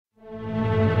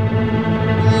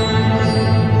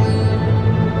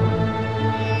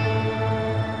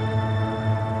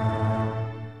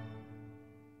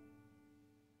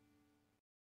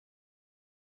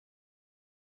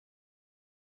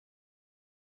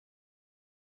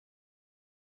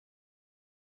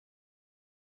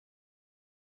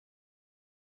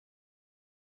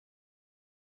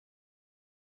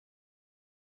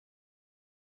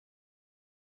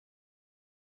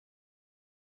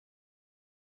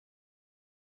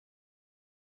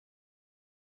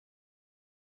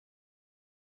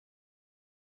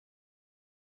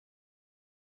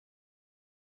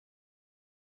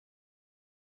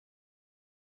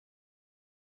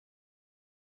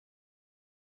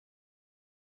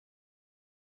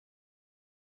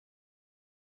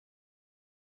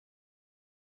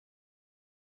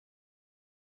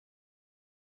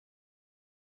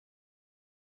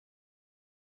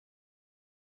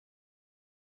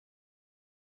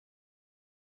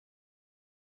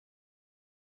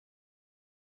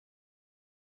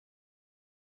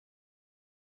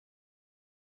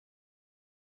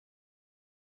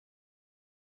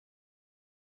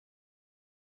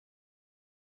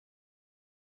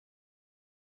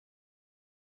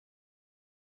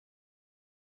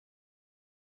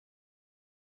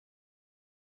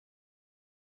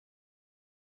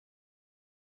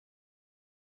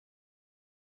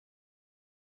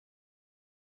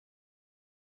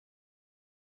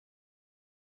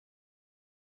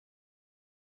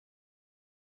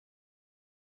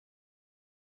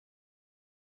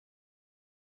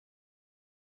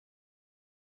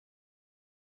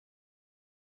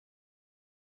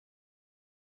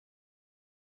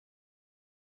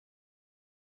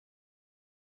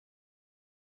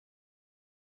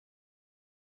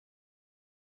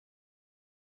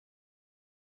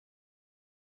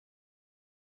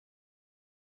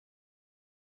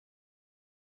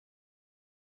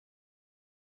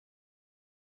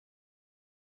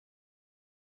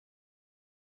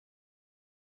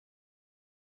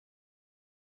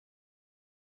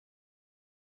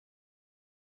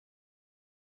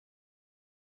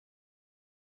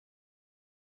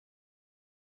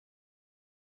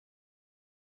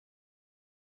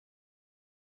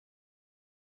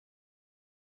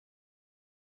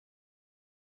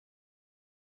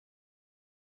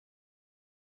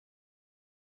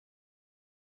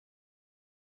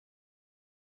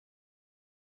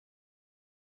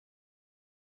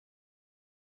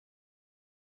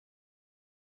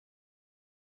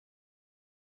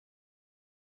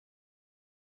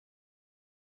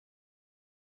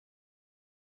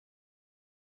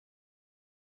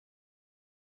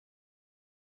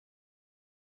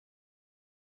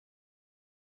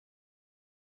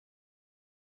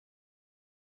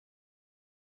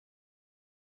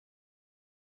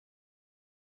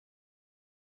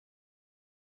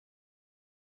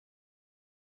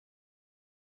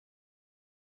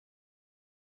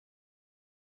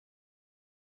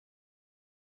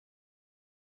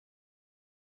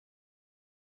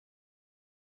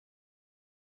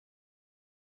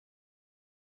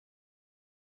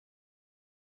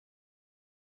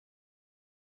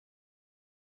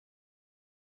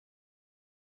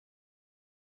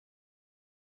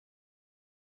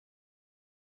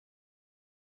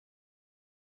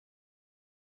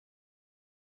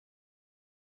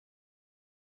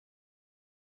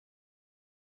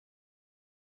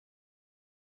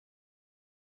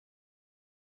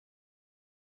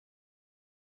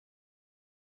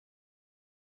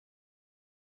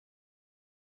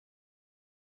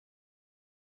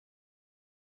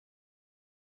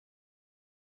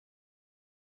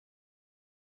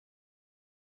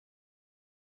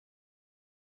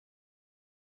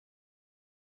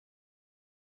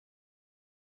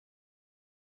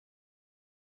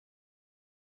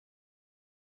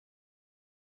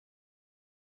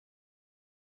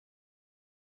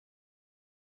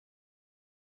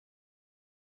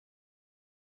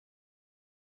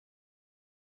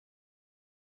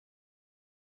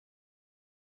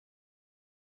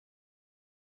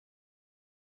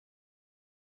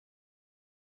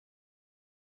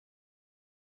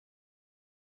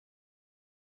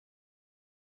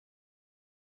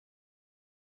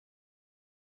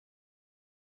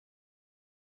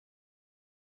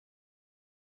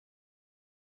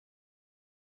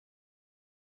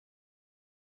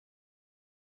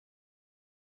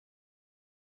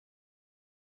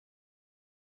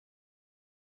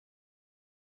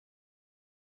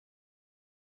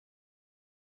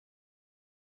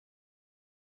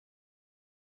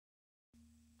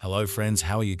Hello friends,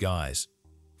 how are you guys?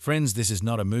 Friends, this is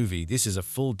not a movie, this is a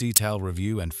full detailed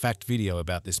review and fact video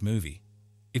about this movie.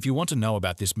 If you want to know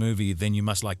about this movie, then you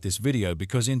must like this video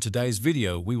because in today's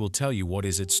video we will tell you what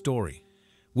is its story,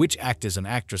 which actors and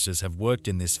actresses have worked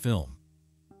in this film.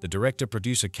 The director,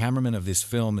 producer, cameraman of this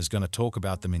film is going to talk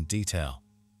about them in detail.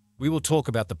 We will talk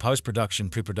about the post-production,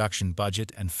 pre-production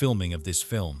budget and filming of this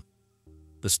film.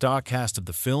 The star cast of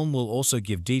the film will also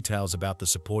give details about the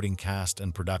supporting cast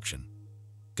and production.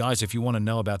 Guys, if you want to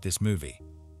know about this movie,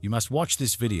 you must watch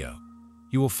this video.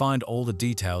 You will find all the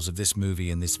details of this movie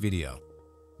in this video.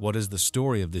 What is the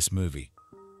story of this movie?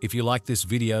 If you like this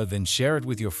video, then share it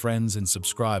with your friends and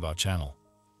subscribe our channel.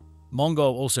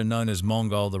 Mongol, also known as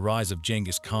Mongol, the Rise of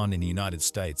Genghis Khan in the United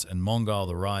States and Mongol,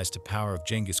 the Rise to Power of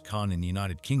Genghis Khan in the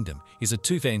United Kingdom, is a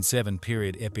 2007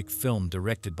 period epic film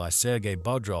directed by Sergei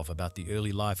Bodrov about the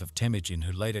early life of Temujin,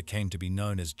 who later came to be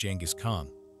known as Genghis Khan.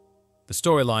 The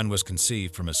storyline was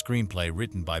conceived from a screenplay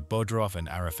written by Bodrov and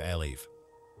Arif Aliyev.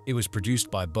 It was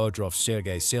produced by Bodrov,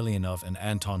 Sergey Selyanov and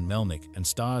Anton Melnik and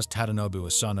stars Tadanobu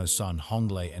Asano's son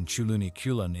Honglei and Chuluuny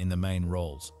Khulan in the main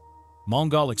roles.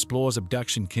 Mongol explores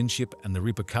abduction, kinship and the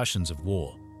repercussions of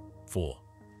war. 4.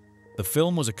 The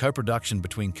film was a co-production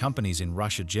between companies in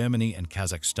Russia, Germany and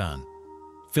Kazakhstan.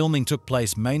 Filming took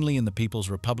place mainly in the People's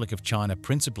Republic of China,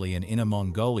 principally in Inner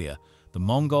Mongolia, the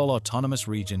Mongol Autonomous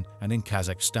Region and in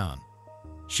Kazakhstan.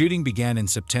 Shooting began in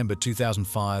September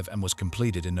 2005 and was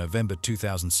completed in November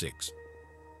 2006.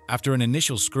 After an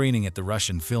initial screening at the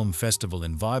Russian Film Festival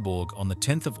in Vyborg on the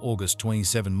 10th of August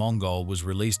 2007, Mongol was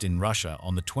released in Russia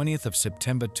on the 20th of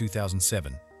September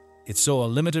 2007. It saw a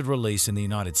limited release in the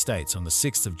United States on the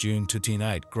 6th of June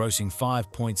 2008, grossing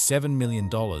 $5.7 million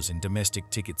in domestic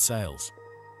ticket sales.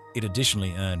 It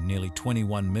additionally earned nearly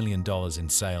 $21 million in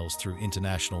sales through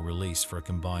international release for a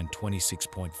combined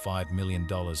 $26.5 million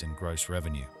in gross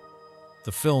revenue.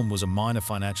 The film was a minor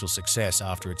financial success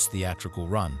after its theatrical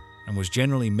run and was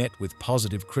generally met with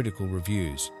positive critical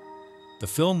reviews. The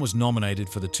film was nominated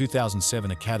for the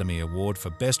 2007 Academy Award for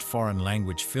Best Foreign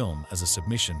Language Film as a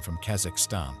submission from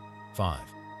Kazakhstan. 5.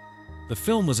 The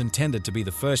film was intended to be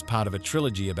the first part of a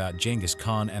trilogy about Genghis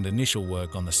Khan, and initial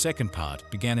work on the second part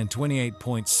began in 2008.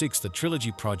 The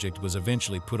trilogy project was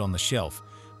eventually put on the shelf,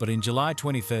 but in July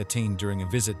 2013, during a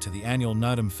visit to the annual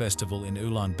Nodam Festival in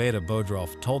Ulaanbaatar,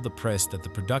 Bodrov told the press that the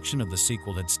production of the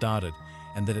sequel had started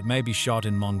and that it may be shot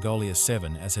in Mongolia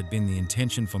 7, as had been the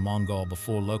intention for Mongol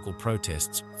before local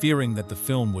protests, fearing that the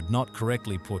film would not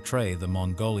correctly portray the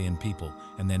Mongolian people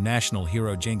and their national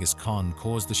hero Genghis Khan,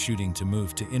 caused the shooting to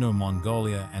move to Inner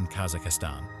Mongolia and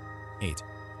Kazakhstan. 8.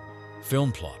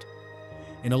 Film plot.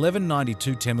 In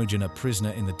 1192, Temujin, a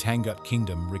prisoner in the Tangut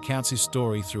Kingdom, recounts his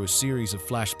story through a series of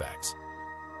flashbacks.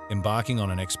 Embarking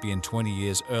on an expedition 20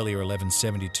 years earlier,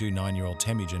 1172, 9-year-old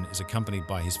Temujin is accompanied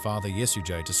by his father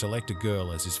Yesugei to select a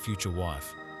girl as his future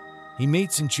wife. He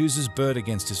meets and chooses Bert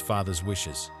against his father's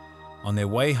wishes. On their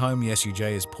way home,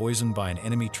 Yesugei is poisoned by an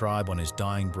enemy tribe on his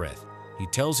dying breath. He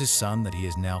tells his son that he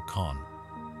is now Khan.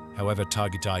 However,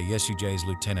 Tagutai, Yesugei's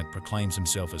lieutenant, proclaims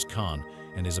himself as Khan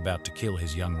and is about to kill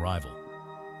his young rival.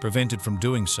 Prevented from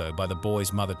doing so by the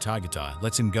boy's mother, Tagutai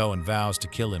lets him go and vows to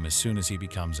kill him as soon as he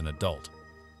becomes an adult.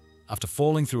 After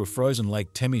falling through a frozen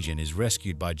lake, Temujin is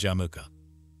rescued by Jamukha.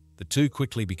 The two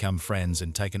quickly become friends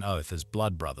and take an oath as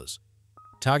blood brothers.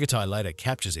 Tagutai later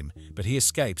captures him, but he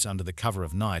escapes under the cover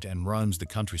of night and roams the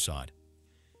countryside.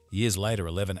 Years later,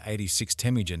 1186,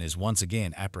 Temujin is once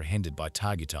again apprehended by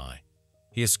Tagutai.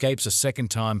 He escapes a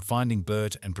second time, finding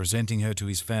Bert and presenting her to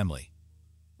his family.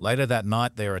 Later that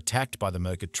night, they are attacked by the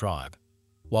Merkit tribe.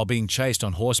 While being chased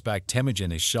on horseback,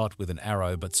 Temujin is shot with an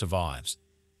arrow but survives.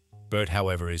 Bert,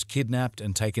 however, is kidnapped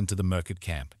and taken to the Merkit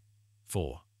camp.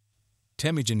 4.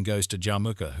 Temujin goes to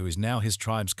Jamukha, who is now his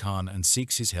tribe's Khan, and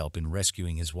seeks his help in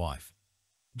rescuing his wife.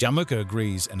 Jamukha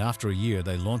agrees, and after a year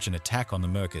they launch an attack on the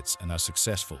Merkits and are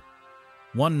successful.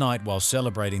 One night, while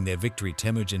celebrating their victory,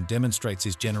 Temujin demonstrates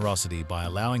his generosity by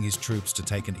allowing his troops to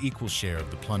take an equal share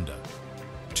of the plunder.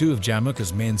 Two of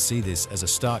Jamukha's men see this as a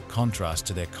stark contrast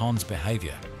to their Khan's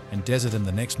behavior and desert him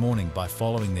the next morning by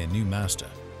following their new master.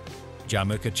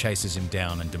 Jamukha chases him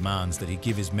down and demands that he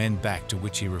give his men back, to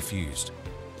which he refused.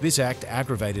 This act,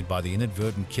 aggravated by the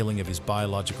inadvertent killing of his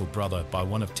biological brother by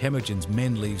one of Temujin's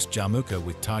men, leaves Jamukha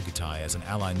with Tagutai as an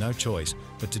ally, no choice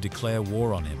but to declare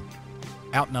war on him.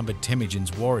 Outnumbered,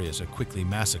 Temujin's warriors are quickly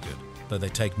massacred, though they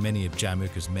take many of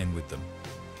Jamukha's men with them.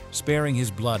 Sparing his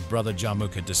blood brother,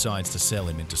 Jamukha decides to sell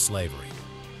him into slavery.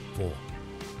 4.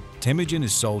 Temujin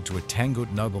is sold to a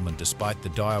Tangut nobleman despite the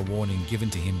dire warning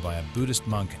given to him by a Buddhist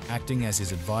monk acting as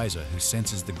his advisor, who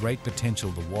senses the great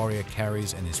potential the warrior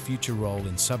carries and his future role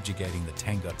in subjugating the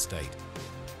Tangut state.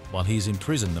 While he is in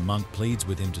prison, the monk pleads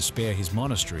with him to spare his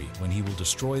monastery when he will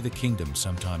destroy the kingdom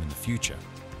sometime in the future.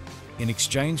 In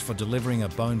exchange for delivering a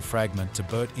bone fragment to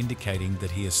Bert indicating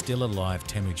that he is still alive,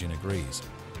 Temujin agrees.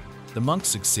 The monk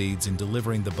succeeds in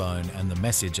delivering the bone and the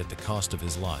message at the cost of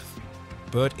his life.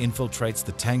 Bert infiltrates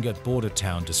the Tangut border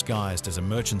town disguised as a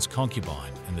merchant's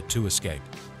concubine, and the two escape.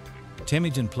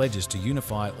 Temujin pledges to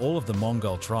unify all of the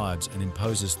Mongol tribes and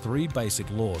imposes 3 basic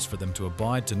laws for them to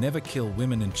abide: to never kill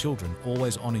women and children,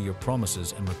 always honor your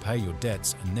promises and repay your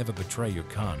debts, and never betray your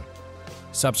Khan.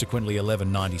 Subsequently,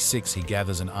 1196, he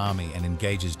gathers an army and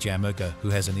engages Jamukha, who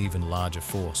has an even larger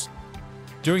force.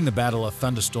 During the battle, a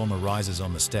thunderstorm arises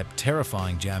on the steppe,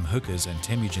 terrifying Jamukha's and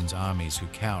Temujin's armies, who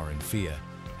cower in fear.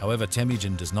 However,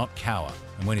 Temujin does not cower,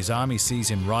 and when his army sees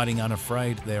him riding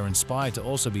unafraid, they are inspired to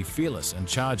also be fearless and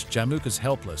charge Jamukha's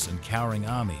helpless and cowering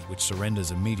army, which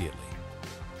surrenders immediately.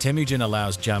 Temujin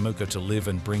allows Jamukha to live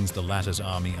and brings the latter's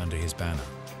army under his banner.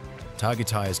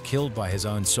 Tagitai is killed by his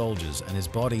own soldiers, and his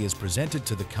body is presented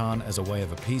to the Khan as a way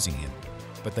of appeasing him,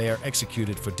 but they are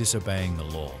executed for disobeying the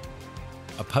law.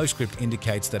 A postscript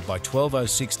indicates that by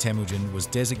 1206 Temujin was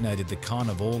designated the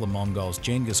Khan of all the Mongols,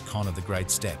 Genghis Khan of the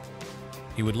Great Steppe.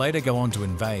 He would later go on to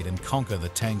invade and conquer the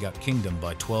Tangut kingdom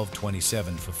by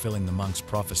 1227, fulfilling the monk's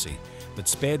prophecy, but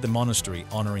spared the monastery,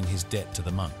 honoring his debt to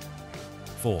the monk.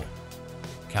 4.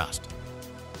 Cast: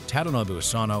 Tadanobu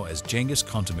Asano as Genghis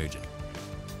Khan Temujin,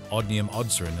 Odnium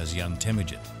Odsarin as young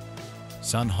Temujin,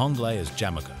 Sun Honglei as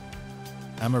Jamukha,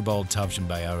 Amirbold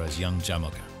Tavshanbayar as young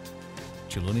Jamukha,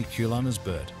 Chuluuny Khulan as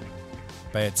Bert,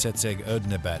 Bayatsetseg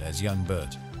Erdnebat as young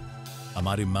Bert,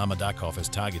 Amadu Mamadakov as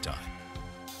Tagitai,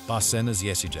 Barsen as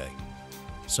Yesijay,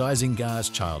 Saizingar as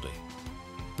Childi,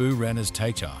 Bu Ren as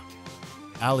Tachar,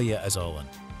 Alia as Olin,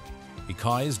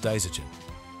 Ikai as Daisachin,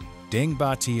 Deng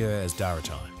Batia as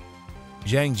Daratai,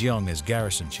 Zhang Jiang as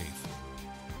Garrison Chief,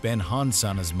 Ben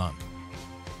Han-sun as Monk.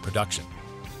 Production.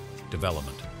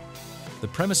 Development. The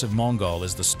premise of Mongol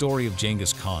is the story of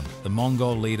Genghis Khan, the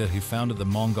Mongol leader who founded the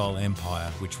Mongol Empire,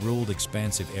 which ruled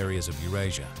expansive areas of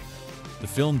Eurasia. The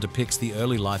film depicts the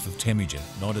early life of Temujin,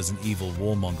 not as an evil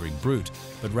warmongering brute,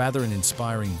 but rather an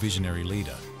inspiring visionary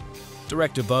leader.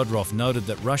 Director Bodrov noted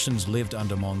that Russians lived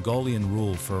under Mongolian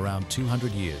rule for around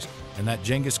 200 years, and that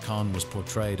Genghis Khan was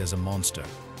portrayed as a monster.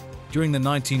 During the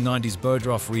 1990s,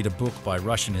 Bodrov read a book by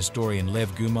Russian historian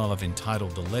Lev Gumalov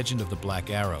entitled The Legend of the Black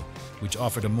Arrow, which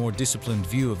offered a more disciplined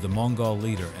view of the Mongol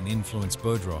leader and influenced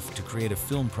Bodrov to create a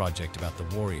film project about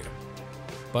the warrior.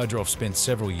 Bodrov spent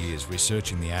several years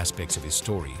researching the aspects of his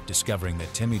story, discovering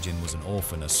that Temujin was an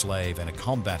orphan, a slave, and a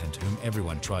combatant whom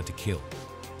everyone tried to kill.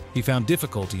 He found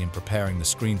difficulty in preparing the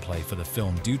screenplay for the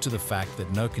film due to the fact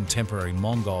that no contemporary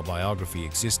Mongol biography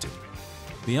existed.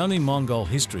 The only Mongol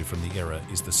history from the era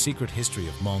is The Secret History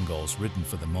of Mongols, written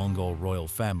for the Mongol royal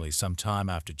family some time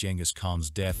after Genghis Khan's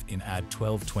death in AD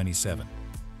 1227.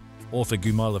 Author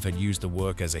Gumalov had used the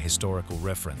work as a historical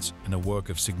reference and a work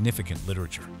of significant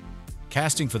literature.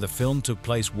 Casting for the film took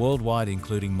place worldwide,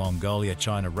 including Mongolia,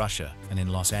 China, Russia, and in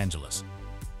Los Angeles.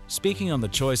 Speaking on the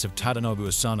choice of Tadanobu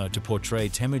Asano to portray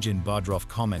Temujin, Bodrov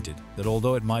commented that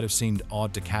although it might have seemed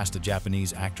odd to cast a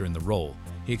Japanese actor in the role,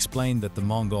 he explained that the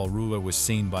Mongol ruler was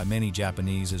seen by many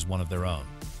Japanese as one of their own.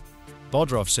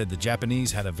 Bodrov said the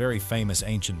Japanese had a very famous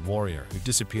ancient warrior who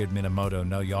disappeared, Minamoto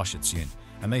no Yoshitsune,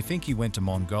 and they think he went to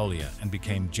Mongolia and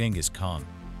became Genghis Khan.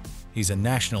 He's a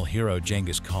national hero,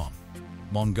 Genghis Khan.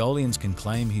 Mongolians can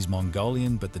claim he's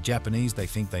Mongolian, but the Japanese, they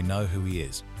think they know who he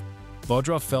is.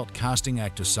 Bodrov felt casting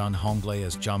actor Sun Honglei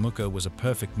as Jamukha was a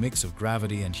perfect mix of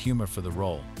gravity and humor for the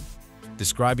role.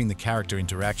 Describing the character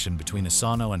interaction between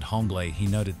Asano and Honglei, he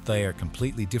noted they are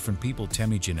completely different people,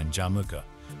 Temujin and Jamukha,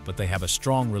 but they have a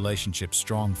strong relationship,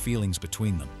 strong feelings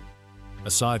between them.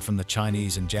 Aside from the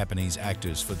Chinese and Japanese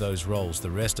actors for those roles,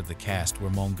 the rest of the cast were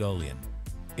Mongolian.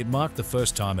 It marked the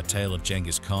first time a tale of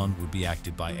Genghis Khan would be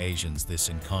acted by Asians, this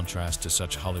in contrast to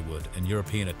such Hollywood and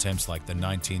European attempts like the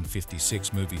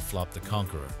 1956 movie flop The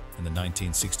Conqueror and the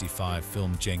 1965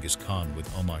 film Genghis Khan with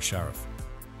Omar Sharif.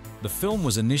 The film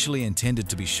was initially intended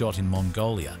to be shot in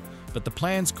Mongolia, but the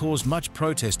plans caused much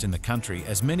protest in the country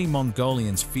as many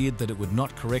Mongolians feared that it would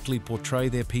not correctly portray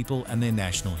their people and their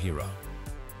national hero.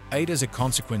 As a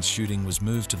consequence, shooting was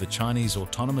moved to the Chinese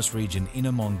Autonomous Region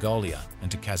Inner Mongolia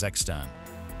and to Kazakhstan.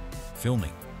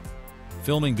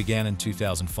 Filming began in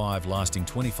 2005, lasting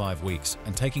 25 weeks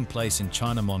and taking place in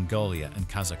China, Mongolia, and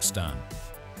Kazakhstan.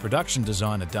 Production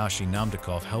designer Dashi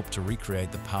Namdakov helped to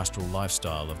recreate the pastoral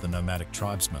lifestyle of the nomadic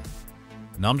tribesmen.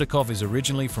 Namdakov is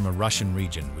originally from a Russian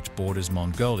region which borders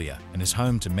Mongolia and is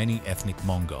home to many ethnic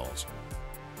Mongols.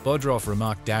 Bodrov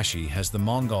remarked Dashi has the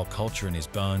Mongol culture in his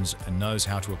bones and knows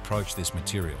how to approach this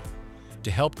material.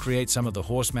 To help create some of the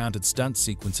horse-mounted stunt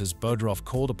sequences, Bodrov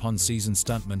called upon seasoned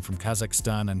stuntmen from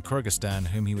Kazakhstan and Kyrgyzstan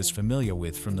whom he was familiar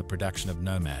with from the production of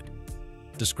Nomad.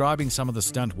 Describing some of the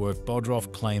stunt work,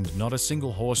 Bodrov claimed not a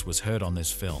single horse was hurt on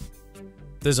this film.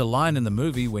 There's a line in the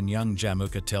movie when young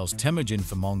Jamuka tells Temujin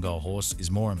for Mongol horse is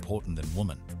more important than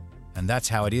woman. And that's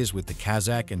how it is with the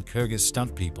Kazakh and Kyrgyz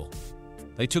stunt people.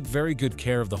 They took very good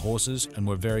care of the horses and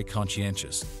were very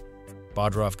conscientious.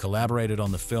 Bodrov collaborated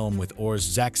on the film with Or's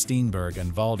Zach Staenberg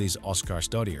and Valdy's Oskar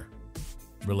Stodier.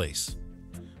 Release: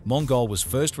 Mongol was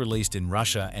first released in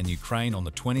Russia and Ukraine on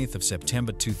the 20th of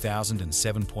September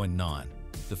 2007.9.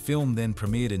 The film then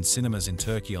premiered in cinemas in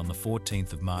Turkey on the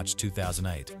 14th of March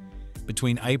 2008.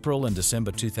 Between April and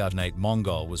December 2008,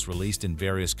 Mongol was released in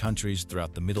various countries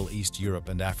throughout the Middle East, Europe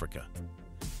and Africa.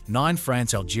 9.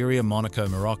 France, Algeria, Monaco,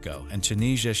 Morocco and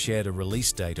Tunisia shared a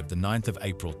release date of the 9th of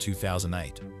April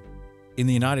 2008. In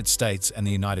the United States and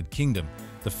the United Kingdom,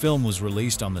 the film was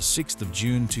released on the 6th of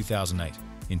June 2008.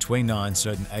 In 29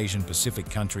 certain Asian Pacific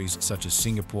countries such as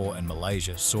Singapore and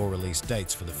Malaysia saw release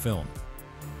dates for the film.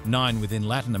 9. Within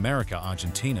Latin America,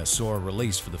 Argentina saw a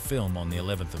release for the film on the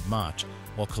 11th of March,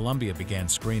 while Colombia began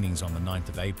screenings on the 9th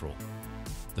of April.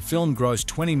 The film grossed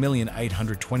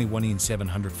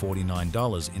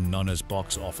 $20,821,749 in non-US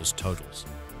box office totals.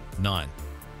 9.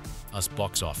 US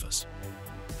box office.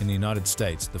 In the United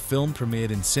States, the film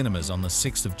premiered in cinemas on the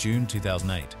 6th of June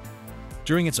 2008.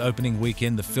 During its opening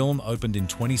weekend, the film opened in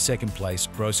 22nd place,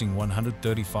 grossing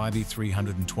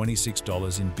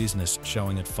 $135,326 in business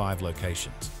showing at 5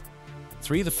 locations.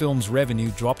 3. The film's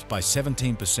revenue dropped by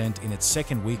 17% in its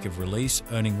second week of release,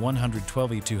 earning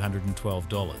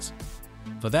 $112,212.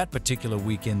 For that particular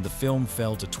weekend, the film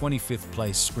fell to 25th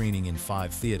place, screening in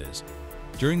 5 theaters.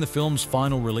 During the film's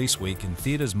final release week in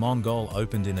theaters, Mongol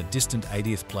opened in a distant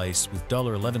 80th place with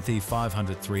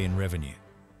 $11,503 in revenue.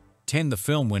 10. The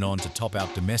film went on to top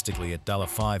out domestically at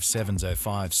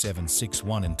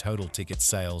 $5,705,761 in total ticket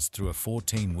sales through a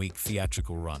 14-week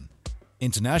theatrical run.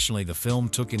 Internationally, the film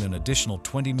took in an additional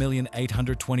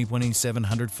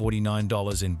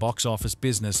 $20,820,749 in box office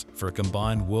business for a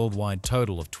combined worldwide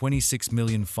total of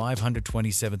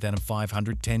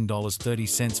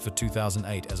 $26,527,510.30 for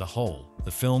 2008 as a whole.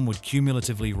 The film would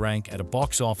cumulatively rank at a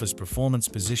box office performance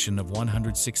position of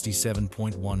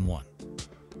 167.11.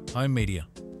 Home media.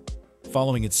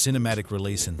 Following its cinematic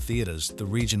release in theaters, the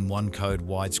Region 1 Code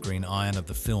widescreen iron of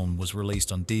the film was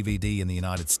released on DVD in the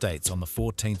United States on the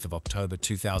 14th of October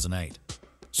 2008.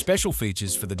 Special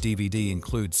features for the DVD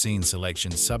include scene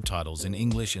selection, subtitles in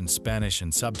English and Spanish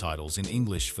and subtitles in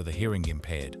English for the hearing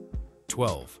impaired.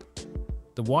 12.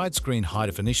 The widescreen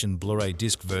high-definition Blu-ray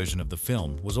disc version of the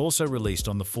film was also released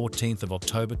on the 14th of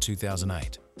October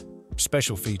 2008.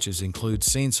 Special features include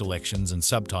scene selections and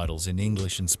subtitles in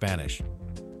English and Spanish.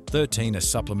 13. A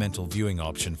supplemental viewing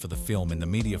option for the film in the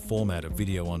media format of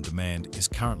video on demand is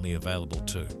currently available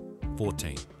too.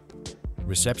 14.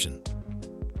 Reception.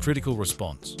 Critical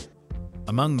response.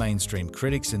 Among mainstream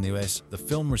critics in the US, the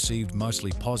film received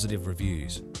mostly positive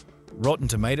reviews. Rotten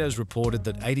Tomatoes reported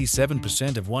that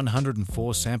 87% of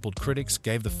 104 sampled critics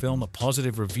gave the film a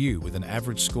positive review with an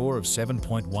average score of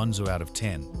 7.10 out of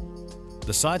 10.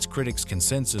 The site's critics'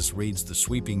 consensus reads the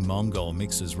sweeping Mongol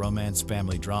mixes romance,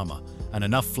 family drama, and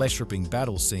enough flesh-ripping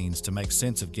battle scenes to make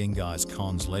sense of Genghis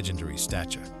Khan's legendary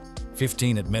stature.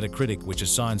 15. At Metacritic, which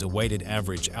assigns a weighted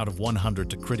average out of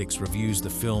 100 to critics' reviews, the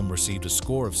film received a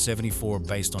score of 74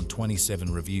 based on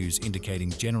 27 reviews indicating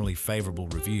generally favorable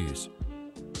reviews.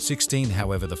 16.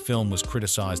 However, the film was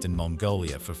criticized in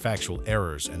Mongolia for factual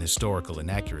errors and historical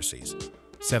inaccuracies.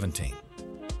 17.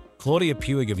 Claudia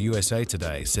Puig of USA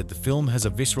Today said the film has a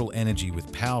visceral energy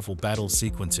with powerful battle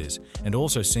sequences and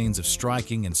also scenes of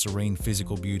striking and serene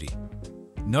physical beauty.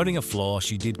 Noting a flaw,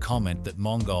 she did comment that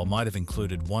Mongol might have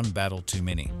included one battle too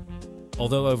many.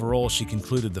 Although overall she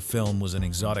concluded the film was an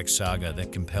exotic saga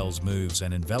that compels moves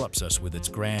and envelops us with its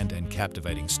grand and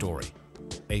captivating story.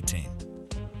 18.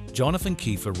 Jonathan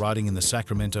Kiefer, writing in the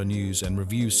Sacramento News and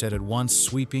Review, said at once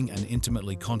sweeping and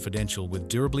intimately confidential with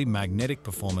durably magnetic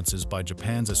performances by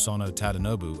Japan's Asano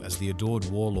Tadanobu as the adored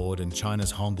warlord and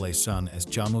China's Honglei son as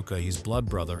Jamuka, his blood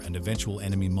brother and eventual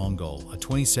enemy Mongol. A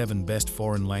 27 Best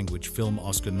Foreign Language Film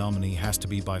Oscar nominee has to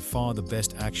be by far the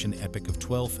best action epic of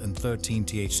 12th and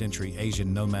 13th century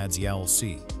Asian nomads Yao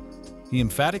Si. He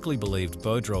emphatically believed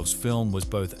Bodrov's film was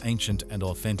both ancient and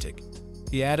authentic.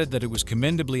 He added that it was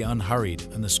commendably unhurried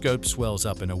and the scope swells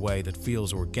up in a way that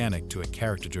feels organic to a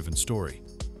character-driven story.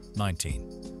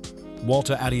 19.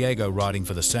 Walter Adiego, writing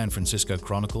for the San Francisco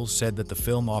Chronicle, said that the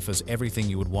film offers everything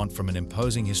you would want from an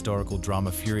imposing historical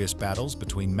drama: furious battles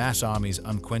between mass armies,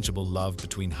 unquenchable love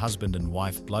between husband and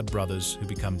wife, blood brothers who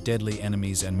become deadly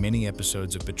enemies, and many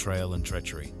episodes of betrayal and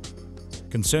treachery.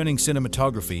 Concerning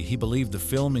cinematography, he believed the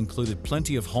film included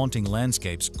plenty of haunting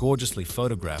landscapes gorgeously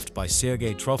photographed by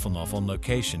Sergei Trofimov on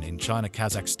location in China,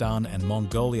 Kazakhstan, and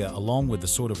Mongolia, along with the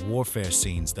sort of warfare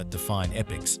scenes that define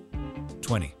epics.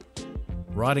 20.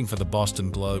 Writing for the Boston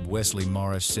Globe, Wesley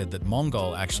Morris said that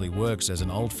Mongol actually works as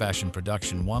an old-fashioned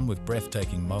production, one with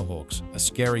breathtaking mohawks, a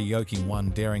scary yoking one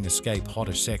daring escape,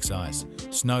 hottish sex eyes,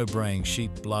 snow-braying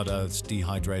sheep, blood oaths,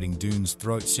 dehydrating dunes,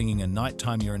 throat singing, and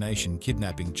nighttime urination,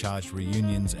 kidnapping, charged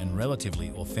reunions, and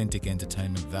relatively authentic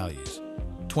entertainment values.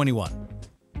 21.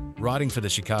 Writing for the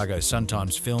Chicago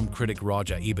Sun-Times, film critic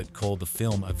Roger Ebert called the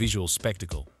film a visual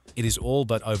spectacle. It is all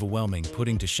but overwhelming,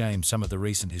 putting to shame some of the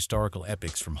recent historical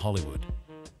epics from Hollywood.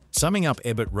 Summing up,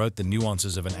 Ebert wrote, the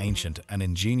nuances of an ancient and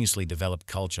ingeniously developed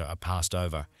culture are passed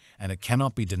over, and it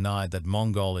cannot be denied that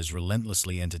Mongol is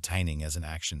relentlessly entertaining as an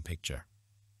action picture.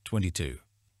 22.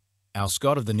 Al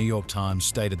Scott of the New York Times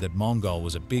stated that Mongol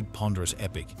was a big, ponderous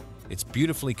epic. Its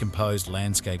beautifully composed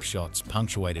landscape shots,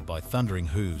 punctuated by thundering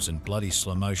hooves and bloody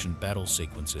slow-motion battle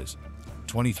sequences.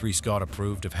 23. Scott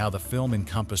approved of how the film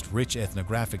encompassed rich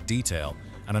ethnographic detail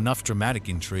and enough dramatic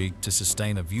intrigue to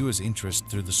sustain a viewer's interest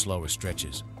through the slower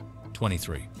stretches.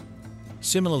 23.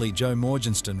 Similarly, Joe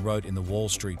Morgenstern wrote in the Wall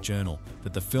Street Journal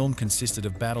that the film consisted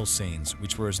of battle scenes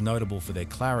which were as notable for their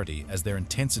clarity as their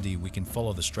intensity. We can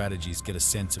follow the strategies, get a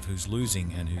sense of who's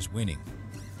losing and who's winning.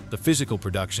 The physical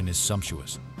production is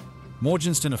sumptuous.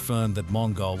 Morgenstern affirmed that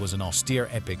Mongol was an austere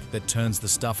epic that turns the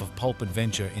stuff of pulp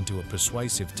adventure into a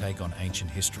persuasive take on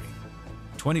ancient history.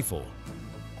 24.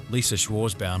 Lisa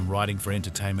Schwarzbaum, writing for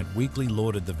Entertainment Weekly,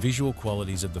 lauded the visual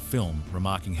qualities of the film,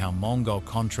 remarking how Mongol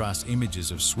contrasts images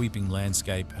of sweeping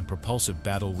landscape and propulsive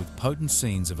battle with potent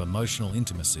scenes of emotional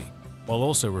intimacy, while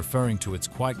also referring to its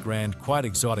quite grand, quite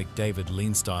exotic David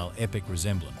Lean-style epic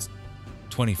resemblance.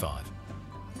 25.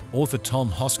 Author Tom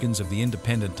Hoskins of The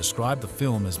Independent described the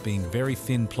film as being very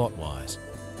thin plot-wise.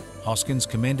 Hoskins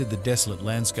commended the desolate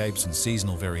landscapes and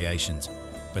seasonal variations,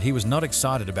 but he was not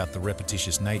excited about the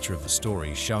repetitious nature of the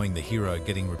story, showing the hero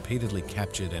getting repeatedly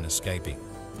captured and escaping.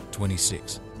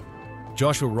 26.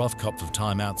 Joshua Rothkopf of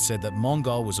Time Out said that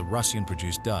Mongol was a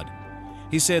Russian-produced dud.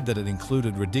 He said that it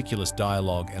included ridiculous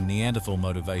dialogue and Neanderthal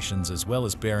motivations, as well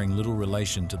as bearing little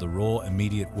relation to the raw,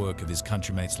 immediate work of his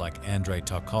countrymates like Andrei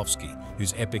Tarkovsky,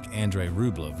 whose epic Andrei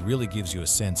Rublev really gives you a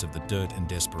sense of the dirt and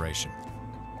desperation.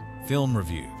 Film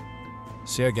review.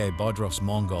 Sergei Bodrov's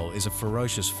Mongol is a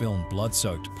ferocious film,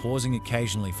 blood-soaked, pausing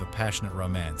occasionally for passionate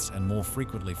romance and more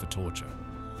frequently for torture.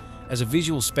 As a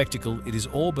visual spectacle, it is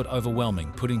all but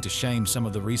overwhelming, putting to shame some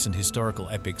of the recent historical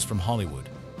epics from Hollywood.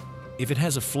 If it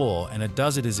has a flaw, and it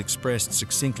does, it is expressed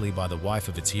succinctly by the wife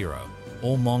of its hero.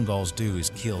 All Mongols do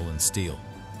is kill and steal.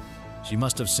 She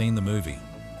must have seen the movie.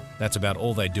 That's about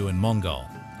all they do in Mongol.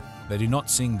 They do not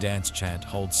sing, dance, chant,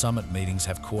 hold summit meetings,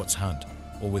 have courts, hunt,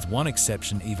 or with one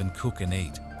exception even cook and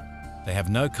eat. They have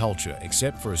no culture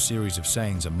except for a series of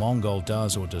sayings a Mongol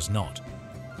does or does not.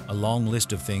 A long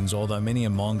list of things, although many a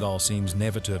Mongol seems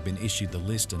never to have been issued the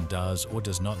list and does or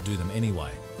does not do them anyway.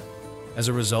 As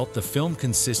a result, the film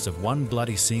consists of one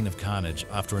bloody scene of carnage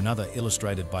after another,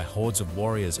 illustrated by hordes of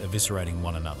warriors eviscerating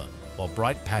one another, while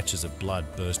bright patches of blood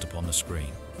burst upon the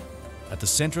screen. At the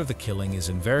center of the killing is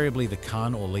invariably the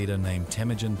Khan or leader named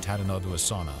Temujin Tadanobu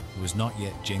Asano, who is not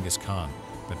yet Genghis Khan,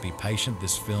 but be patient,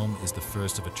 this film is the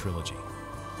first of a trilogy.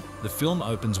 The film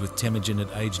opens with Temujin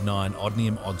at age 9,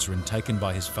 Odnium Odzrin, taken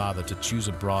by his father to choose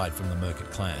a bride from the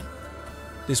Merkit clan.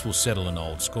 This will settle an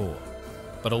old score.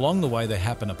 But along the way they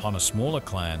happen upon a smaller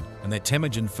clan, and their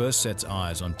Temujin first sets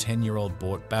eyes on 10-year-old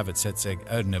Bort Bavitsetseg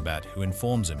Erdnabat, who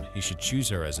informs him he should choose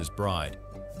her as his bride.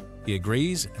 He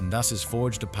agrees, and thus is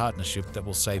forged a partnership that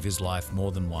will save his life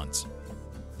more than once.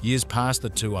 Years pass, the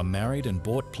two are married, and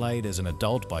Bort, played as an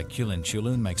adult by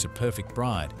Chuluuny, makes a perfect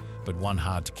bride, but one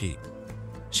hard to keep.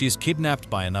 She is kidnapped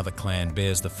by another clan,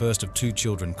 bears the first of 2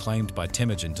 children claimed by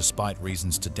Temujin despite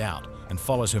reasons to doubt, and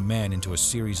follows her man into a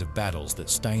series of battles that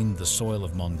stained the soil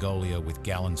of Mongolia with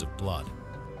gallons of blood.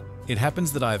 It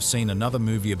happens that I have seen another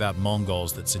movie about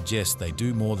Mongols that suggests they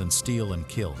do more than steal and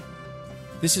kill.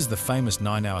 This is the famous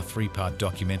 9-hour 3-part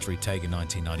documentary taken in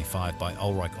 1995 by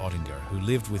Ulrich Oettinger, who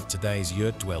lived with today's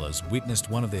yurt dwellers, witnessed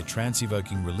one of their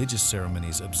trance-evoking religious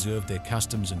ceremonies, observed their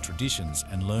customs and traditions,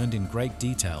 and learned in great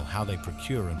detail how they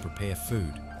procure and prepare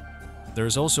food. There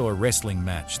is also a wrestling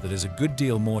match that is a good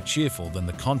deal more cheerful than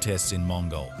the contests in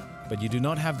Mongol, but you do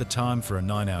not have the time for a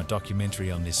 9-hour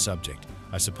documentary on this subject,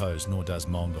 I suppose, nor does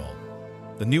Mongol.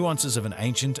 The nuances of an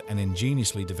ancient and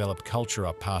ingeniously developed culture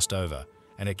are passed over,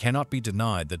 and it cannot be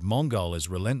denied that Mongol is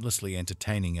relentlessly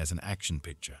entertaining as an action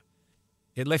picture.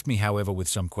 It left me, however, with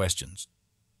some questions.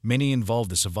 Many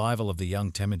involved the survival of the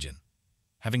young Temujin.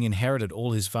 Having inherited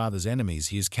all his father's enemies,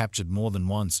 he is captured more than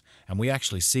once, and we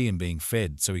actually see him being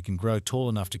fed so he can grow tall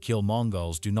enough to kill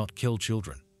Mongols do not kill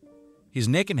children. His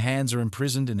neck and hands are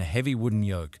imprisoned in a heavy wooden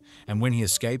yoke, and when he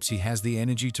escapes, he has the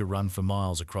energy to run for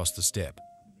miles across the steppe.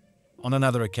 On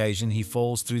another occasion, he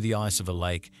falls through the ice of a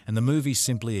lake, and the movie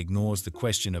simply ignores the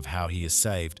question of how he is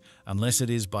saved, unless it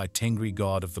is by Tengri,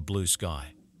 god of the blue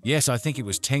sky. Yes, I think it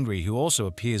was Tengri who also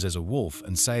appears as a wolf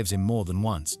and saves him more than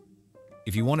once.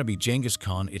 If you want to be Genghis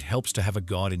Khan, it helps to have a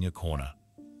god in your corner.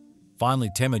 Finally,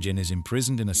 Temujin is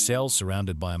imprisoned in a cell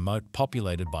surrounded by a moat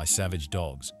populated by savage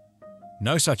dogs.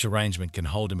 No such arrangement can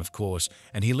hold him, of course,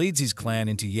 and he leads his clan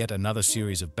into yet another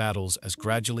series of battles as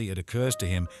gradually it occurs to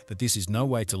him that this is no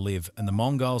way to live and the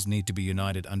Mongols need to be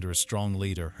united under a strong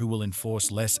leader who will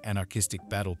enforce less anarchistic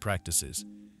battle practices.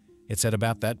 It's at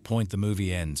about that point the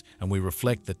movie ends, and we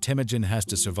reflect that Temujin has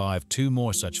to survive 2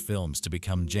 more such films to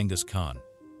become Genghis Khan.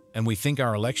 And we think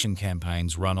our election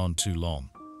campaigns run on too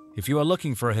long. If you are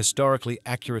looking for a historically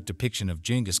accurate depiction of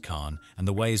Genghis Khan and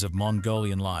the ways of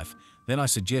Mongolian life, then I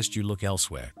suggest you look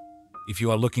elsewhere. If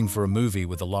you are looking for a movie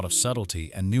with a lot of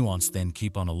subtlety and nuance, then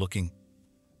keep on looking.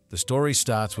 The story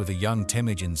starts with a young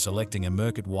Temujin selecting a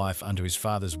Merkit wife under his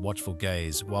father's watchful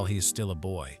gaze while he is still a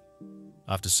boy.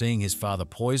 After seeing his father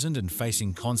poisoned and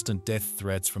facing constant death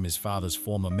threats from his father's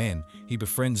former men, he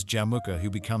befriends Jamuka, who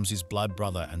becomes his blood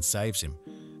brother and saves him,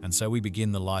 and so we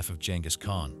begin the life of Genghis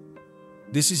Khan.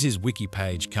 This is his wiki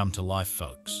page come to life,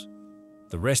 folks.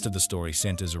 The rest of the story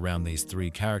centers around these 3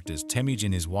 characters,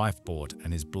 Temujin, his wife Bort,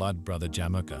 and his blood brother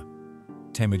Jamuka.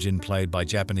 Temujin, played by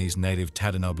Japanese native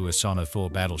Tadanobu Asano for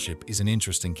Battleship, is an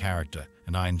interesting character,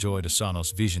 and I enjoyed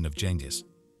Asano's vision of Genghis.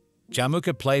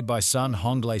 Jamuka, played by son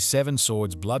Honglei 7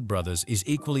 Swords Blood Brothers, is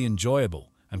equally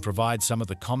enjoyable and provides some of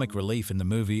the comic relief in the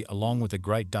movie, along with a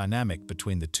great dynamic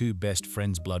between the 2 best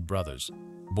friends blood brothers.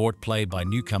 Bort, played by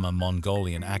newcomer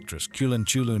Mongolian actress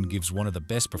Chuluuny, gives one of the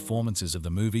best performances of the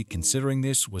movie, considering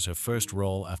this was her first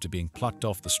role after being plucked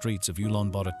off the streets of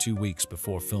Ulaanbaatar 2 weeks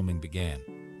before filming began.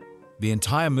 The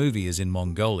entire movie is in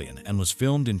Mongolian and was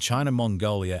filmed in China,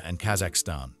 Mongolia, and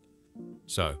Kazakhstan.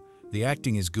 So, the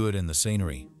acting is good and the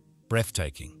scenery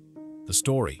breathtaking. The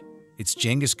story, it's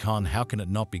Genghis Khan, how can it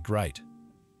not be great?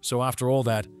 So after all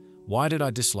that, why did I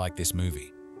dislike this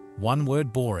movie? One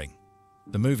word: boring.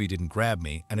 The movie didn't grab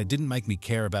me, and it didn't make me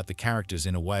care about the characters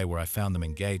in a way where I found them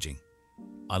engaging.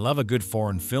 I love a good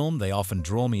foreign film, they often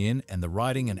draw me in, and the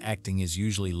writing and acting is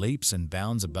usually leaps and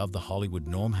bounds above the Hollywood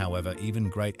norm. However, even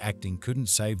great acting couldn't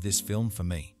save this film for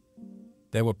me.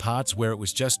 There were parts where it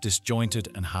was just disjointed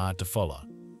and hard to follow.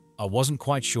 I wasn't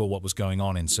quite sure what was going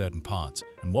on in certain parts,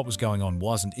 and what was going on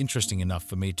wasn't interesting enough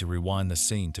for me to rewind the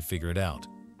scene to figure it out.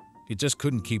 It just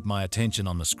couldn't keep my attention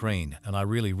on the screen, and I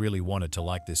really wanted to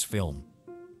like this film.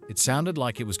 It sounded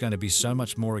like it was going to be so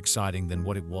much more exciting than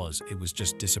what it was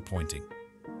just disappointing.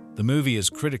 The movie is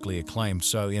critically acclaimed,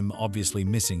 so I'm obviously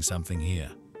missing something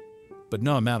here. But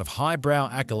no amount of highbrow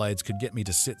accolades could get me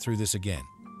to sit through this again.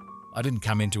 I didn't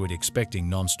come into it expecting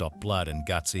non-stop blood and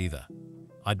guts either.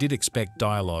 I did expect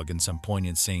dialogue and some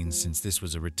poignant scenes since this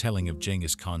was a retelling of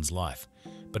Genghis Khan's life,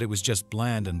 but it was just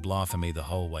bland and blah for me the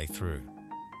whole way through.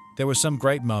 There were some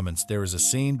great moments. There is a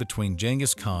scene between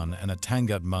Genghis Khan and a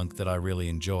Tangut monk that I really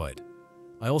enjoyed.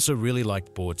 I also really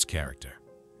liked Bort's character.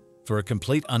 For a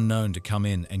complete unknown to come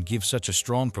in and give such a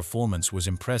strong performance was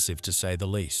impressive, to say the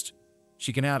least.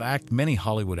 She can outact many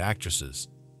Hollywood actresses.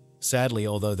 Sadly,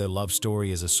 although their love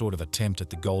story is a sort of attempt at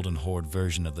the Golden Horde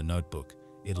version of The Notebook,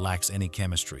 it lacks any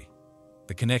chemistry.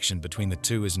 The connection between the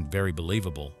two isn't very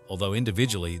believable, although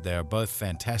individually they are both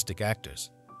fantastic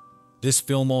actors. This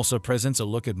film also presents a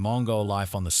look at Mongol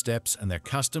life on the steppes and their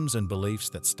customs and beliefs.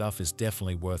 That stuff is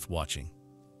definitely worth watching.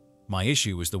 My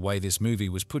issue was the way this movie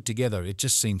was put together. It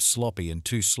just seemed sloppy and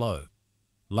too slow.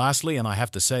 Lastly, and I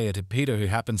have to say it, Peter, who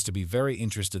happens to be very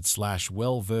interested /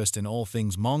 well-versed in all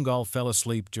things Mongol, fell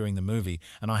asleep during the movie,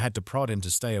 and I had to prod him to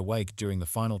stay awake during the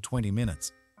final 20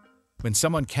 minutes. When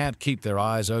someone can't keep their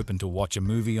eyes open to watch a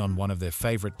movie on one of their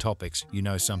favorite topics, you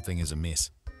know something is amiss.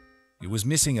 It was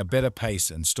missing a better pace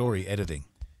and story editing.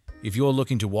 If you're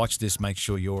looking to watch this, make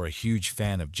sure you're a huge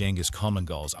fan of Genghis Khan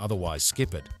Mongols, otherwise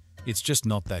skip it. It's just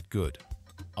not that good.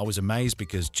 I was amazed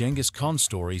because Genghis Khan's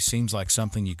story seems like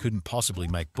something you couldn't possibly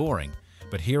make boring,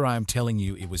 but here I am telling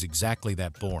you it was exactly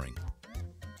that boring.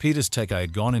 Peter's take: I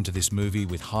had gone into this movie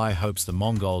with high hopes. The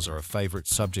Mongols are a favorite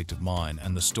subject of mine,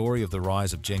 and the story of the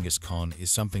rise of Genghis Khan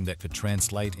is something that could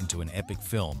translate into an epic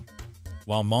film.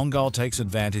 While Mongol takes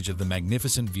advantage of the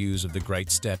magnificent views of the Great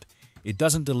Steppe, it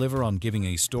doesn't deliver on giving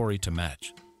a story to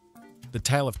match. The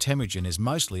tale of Temujin is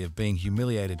mostly of being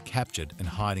humiliated, captured, and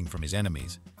hiding from his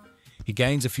enemies. He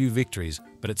gains a few victories,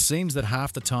 but it seems that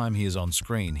half the time he is on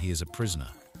screen, he is a prisoner.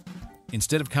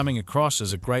 Instead of coming across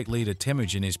as a great leader,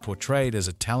 Temujin is portrayed as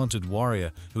a talented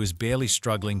warrior who is barely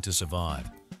struggling to survive.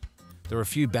 There are a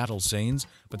few battle scenes,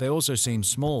 but they also seem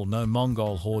small. No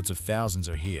Mongol hordes of thousands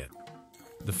are here.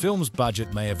 The film's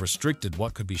budget may have restricted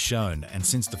what could be shown, and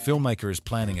since the filmmaker is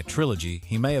planning a trilogy,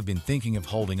 he may have been thinking of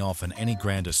holding off on any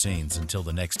grander scenes until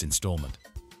the next installment.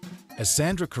 As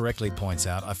Sandra correctly points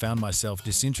out, I found myself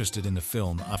disinterested in the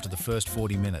film after the first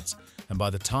 40 minutes, and by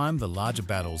the time the larger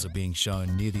battles are being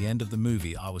shown near the end of the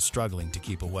movie, I was struggling to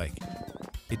keep awake.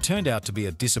 It turned out to be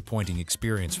a disappointing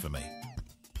experience for me.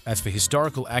 As for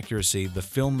historical accuracy, the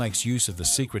film makes use of the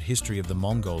secret history of the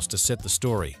Mongols to set the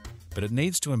story, but it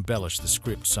needs to embellish the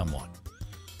script somewhat.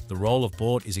 The role of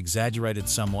Bort is exaggerated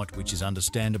somewhat, which is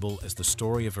understandable as the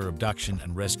story of her abduction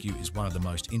and rescue is one of the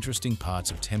most interesting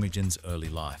parts of Temujin's early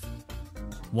life.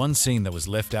 One scene that was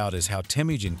left out is how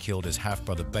Temujin killed his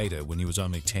half-brother Beta when he was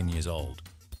only 10 years old.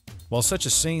 While such a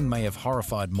scene may have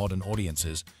horrified modern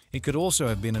audiences, it could also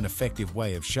have been an effective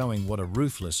way of showing what a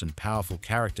ruthless and powerful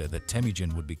character that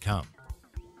Temujin would become.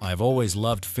 I have always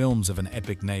loved films of an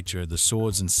epic nature, the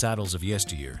swords and saddles of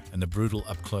yesteryear, and the brutal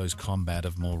up-close combat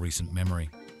of more recent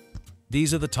memory.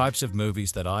 These are the types of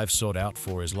movies that I've sought out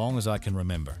for as long as I can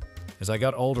remember. As I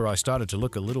got older, I started to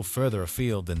look a little further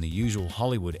afield than the usual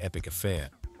Hollywood epic affair.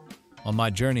 On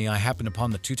my journey, I happened upon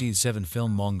the 2007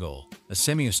 film Mongol, a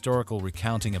semi-historical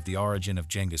recounting of the origin of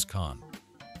Genghis Khan.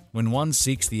 When one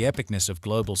seeks the epicness of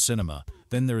global cinema,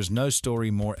 then there is no story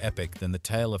more epic than the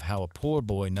tale of how a poor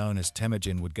boy known as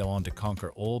Temujin would go on to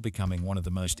conquer all, becoming one of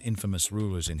the most infamous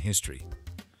rulers in history.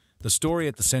 The story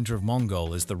at the center of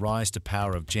Mongol is the rise to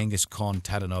power of Genghis Khan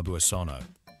Tadanobu Asano.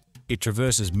 It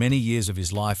traverses many years of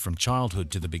his life from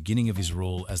childhood to the beginning of his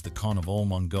rule as the Khan of all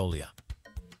Mongolia.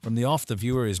 From the off, the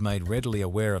viewer is made readily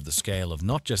aware of the scale of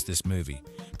not just this movie,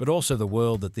 but also the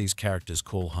world that these characters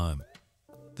call home.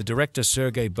 The director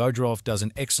Sergei Bodrov does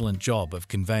an excellent job of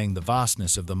conveying the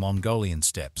vastness of the Mongolian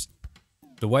steppes.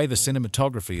 The way the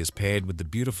cinematography is paired with the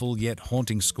beautiful yet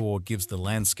haunting score gives the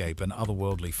landscape an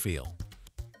otherworldly feel.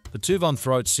 The Tuvan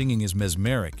throat singing is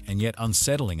mesmeric and yet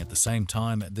unsettling at the same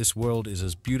time. This world is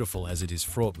as beautiful as it is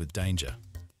fraught with danger.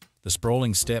 The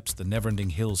sprawling steppes, the never-ending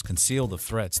hills conceal the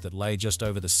threats that lay just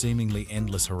over the seemingly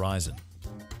endless horizon.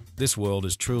 This world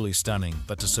is truly stunning,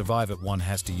 but to survive it one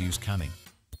has to use cunning.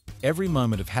 Every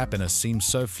moment of happiness seems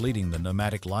so fleeting. The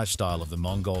nomadic lifestyle of the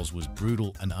Mongols was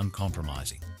brutal and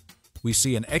uncompromising. We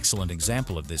see an excellent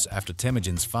example of this after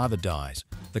Temujin's father dies.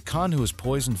 The Khan who was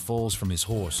poisoned falls from his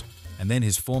horse, and then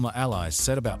his former allies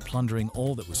set about plundering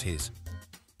all that was his.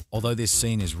 Although this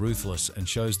scene is ruthless and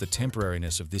shows the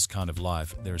temporariness of this kind of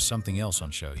life, there is something else on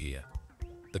show here.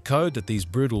 The code that these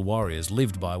brutal warriors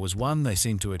lived by was one they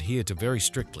seemed to adhere to very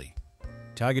strictly.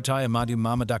 Tagatay Amadu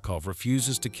Mamadakov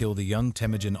refuses to kill the young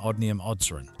Temujin Odnium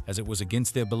Odsaran, as it was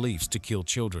against their beliefs to kill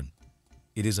children.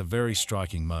 It is a very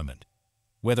striking moment.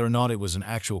 Whether or not it was an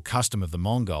actual custom of the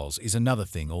Mongols is another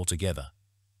thing altogether.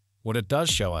 What it does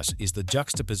show us is the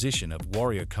juxtaposition of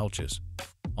warrior cultures.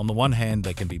 On the one hand,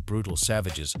 they can be brutal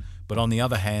savages, but on the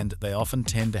other hand, they often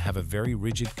tend to have a very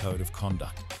rigid code of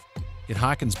conduct. It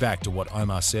harkens back to what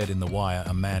Omar said in The Wire,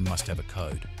 a man must have a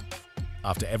code.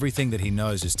 After everything that he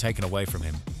knows is taken away from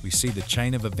him, we see the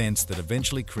chain of events that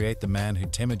eventually create the man who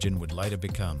Temujin would later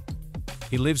become.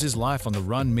 He lives his life on the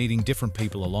run, meeting different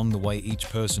people along the way. Each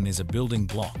person is a building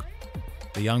block.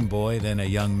 The young boy, then a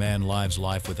young man, lives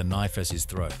life with a knife as his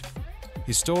throat.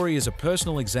 His story is a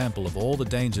personal example of all the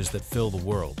dangers that fill the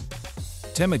world.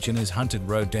 Temujin is hunted,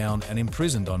 rode down, and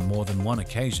imprisoned on more than one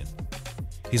occasion.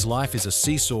 His life is a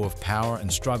seesaw of power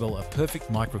and struggle, a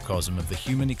perfect microcosm of the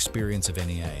human experience of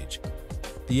any age.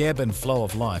 The ebb and flow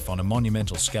of life on a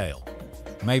monumental scale.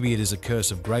 Maybe it is a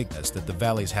curse of greatness that the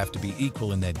valleys have to be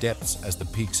equal in their depths as the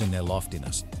peaks in their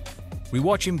loftiness. We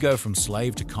watch him go from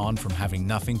slave to Khan, from having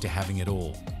nothing to having it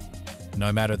all.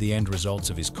 No matter the end results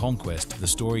of his conquest, the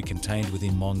story contained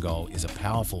within Mongol is a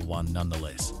powerful one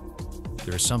nonetheless.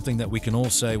 There is something that we can all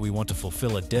say: we want to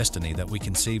fulfill a destiny that we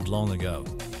conceived long ago,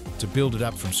 to build it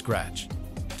up from scratch,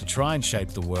 to try and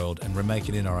shape the world and remake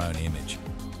it in our own image.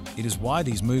 It is why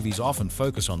these movies often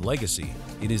focus on legacy.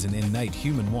 It is an innate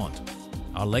human want.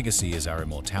 Our legacy is our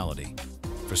immortality.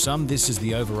 For some, this is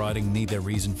the overriding need, their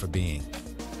reason for being.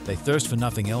 They thirst for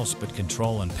nothing else but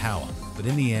control and power, but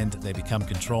in the end, they become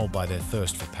controlled by their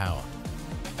thirst for power.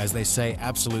 As they say,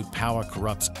 absolute power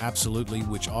corrupts absolutely,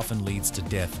 which often leads to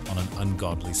death on an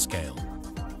ungodly scale.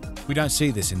 We don't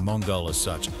see this in Mongol as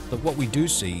such, but what we do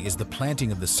see is the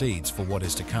planting of the seeds for what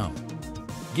is to come.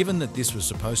 Given that this was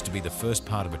supposed to be the first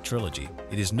part of a trilogy,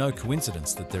 it is no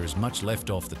coincidence that there is much left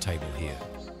off the table here.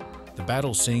 The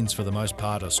battle scenes for the most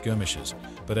part are skirmishes,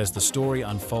 but as the story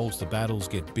unfolds, the battles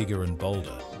get bigger and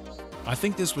bolder. I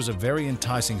think this was a very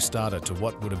enticing starter to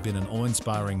what would have been an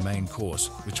awe-inspiring main course,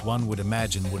 which one would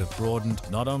imagine would have broadened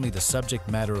not only the subject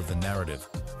matter of the narrative,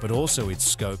 but also its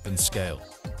scope and scale.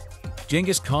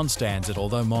 Genghis Khan stands that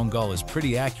although Mongol is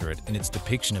pretty accurate in its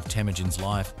depiction of Temujin's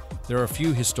life, there are a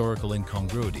few historical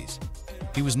incongruities.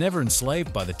 He was never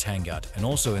enslaved by the Tangut, and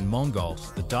also in Mongol,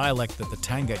 the dialect that the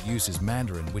Tangut use is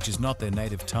Mandarin, which is not their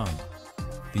native tongue.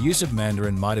 The use of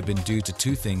Mandarin might have been due to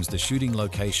two things: the shooting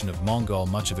location of Mongol,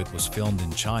 much of it was filmed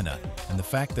in China, and the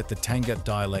fact that the Tangut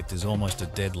dialect is almost a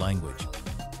dead language.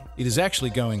 It is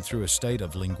actually going through a state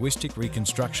of linguistic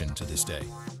reconstruction to this day.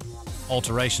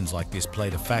 Alterations like this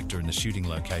played a factor in the shooting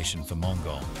location for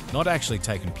Mongol, not actually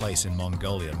taken place in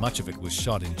Mongolia. Much of it was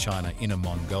shot in China, Inner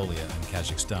Mongolia and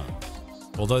Kazakhstan.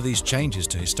 Although these changes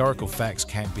to historical facts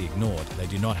can't be ignored, they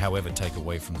do not, however, take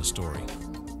away from the story.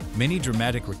 Many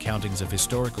dramatic recountings of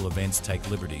historical events take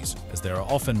liberties, as there are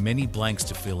often many blanks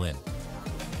to fill in.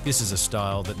 This is a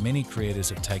style that many creators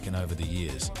have taken over the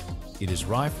years. It is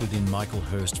rife within Michael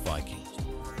Hirst Vikings.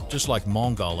 Just like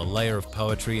Mongol, a layer of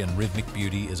poetry and rhythmic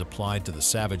beauty is applied to the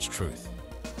savage truth.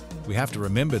 We have to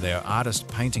remember they are artists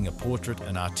painting a portrait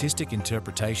and artistic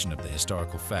interpretation of the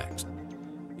historical facts.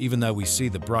 Even though we see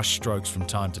the brush strokes from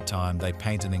time to time, they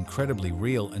paint an incredibly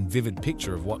real and vivid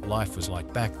picture of what life was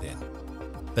like back then.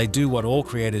 They do what all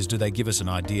creators do: they give us an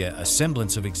idea, a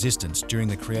semblance of existence during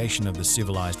the creation of the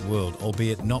civilized world,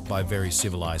 albeit not by very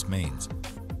civilized means.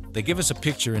 They give us a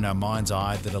picture in our mind's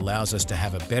eye that allows us to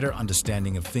have a better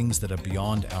understanding of things that are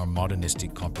beyond our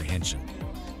modernistic comprehension.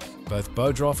 Both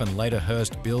Bodrov and later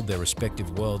Hirst build their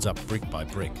respective worlds up brick by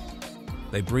brick.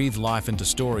 They breathe life into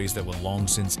stories that were long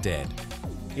since dead.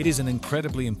 It is an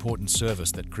incredibly important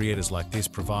service that creators like this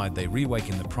provide. They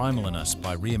reawaken the primal in us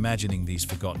by reimagining these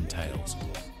forgotten tales.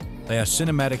 They are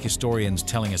cinematic historians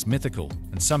telling us mythical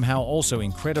and somehow also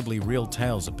incredibly real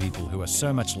tales of people who are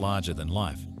so much larger than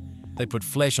life. They put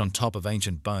flesh on top of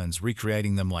ancient bones,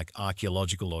 recreating them like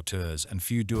archaeological auteurs, and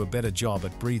few do a better job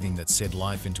at breathing that said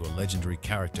life into a legendary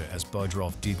character as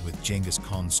Bodrov did with Genghis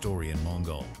Khan's story in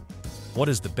Mongol. What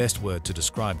is the best word to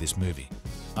describe this movie?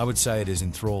 I would say it is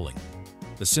enthralling.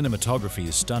 The cinematography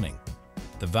is stunning.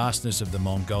 The vastness of the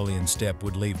Mongolian steppe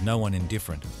would leave no one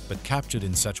indifferent, but captured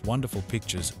in such wonderful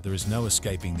pictures, there is no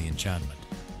escaping the enchantment.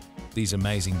 These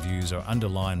amazing views are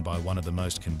underlined by one of the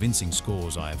most convincing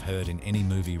scores I have heard in any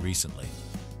movie recently.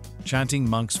 Chanting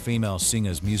monks, female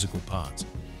singers, musical parts.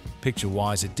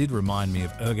 Picture-wise, it did remind me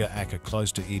of Urga Aka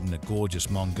Close to Eden, a gorgeous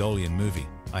Mongolian movie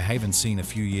I haven't seen a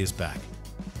few years back.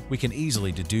 We can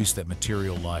easily deduce that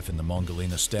material life in the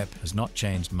Mongolian steppe has not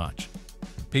changed much.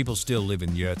 People still live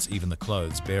in yurts, even the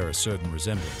clothes bear a certain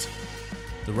resemblance.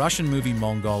 The Russian movie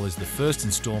Mongol is the first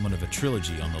installment of a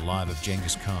trilogy on the life of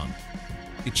Genghis Khan.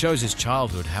 It shows his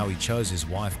childhood, how he chose his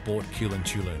wife, brought Chuluuny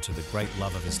Khulan to the great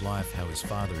love of his life, how his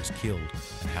father is killed,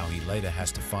 and how he later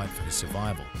has to fight for his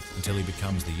survival until he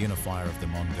becomes the unifier of the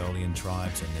Mongolian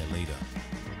tribes and their leader.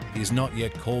 He is not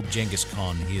yet called Genghis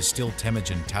Khan, he is still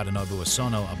Temujin Tadanobu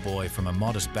Asano, a boy from a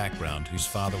modest background whose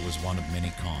father was one of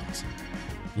many Khans.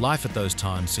 Life at those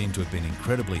times seemed to have been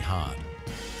incredibly hard.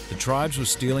 The tribes were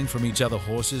stealing from each other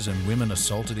horses, and women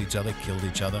assaulted each other, killed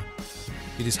each other.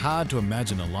 It is hard to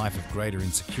imagine a life of greater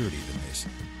insecurity than this.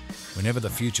 Whenever the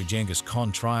future Genghis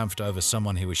Khan triumphed over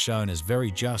someone he was shown as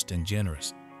very just and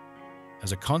generous.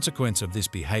 As a consequence of this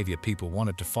behavior, people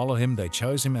wanted to follow him, they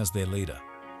chose him as their leader.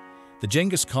 The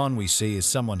Genghis Khan we see is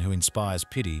someone who inspires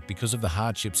pity because of the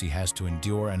hardships he has to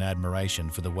endure and admiration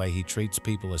for the way he treats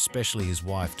people, especially his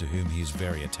wife, to whom he is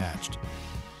very attached.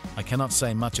 I cannot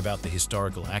say much about the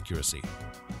historical accuracy.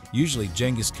 Usually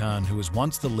Genghis Khan, who was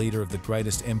once the leader of the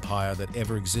greatest empire that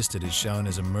ever existed, is shown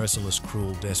as a merciless,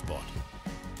 cruel despot.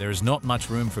 There is not much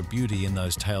room for beauty in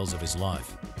those tales of his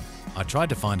life. I tried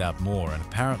to find out more, and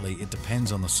apparently it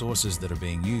depends on the sources that are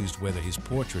being used whether his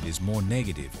portrait is more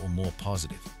negative or more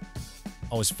positive.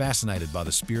 I was fascinated by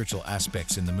the spiritual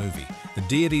aspects in the movie, the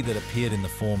deity that appeared in the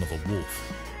form of a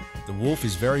wolf. The wolf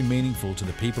is very meaningful to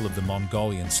the people of the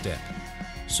Mongolian steppe.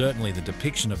 Certainly the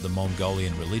depiction of the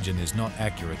Mongolian religion is not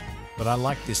accurate, but I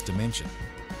like this dimension.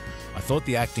 I thought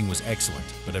the acting was excellent,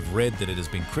 but have read that it has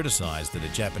been criticized that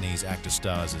a Japanese actor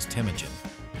stars as Temujin.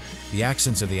 The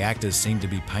accents of the actors seem to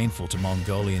be painful to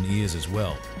Mongolian ears as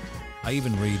well. I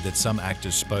even read that some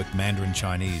actors spoke Mandarin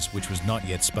Chinese, which was not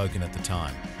yet spoken at the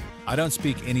time. I don't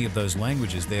speak any of those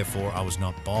languages, therefore I was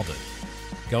not bothered.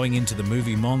 Going into the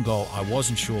movie Mongol, I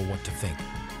wasn't sure what to think.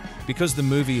 Because the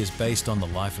movie is based on the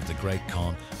life of the Great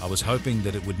Khan, I was hoping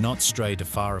that it would not stray too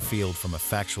far afield from a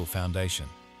factual foundation.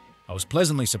 I was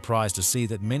pleasantly surprised to see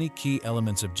that many key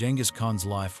elements of Genghis Khan's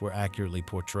life were accurately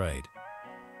portrayed.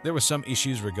 There were some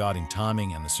issues regarding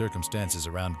timing and the circumstances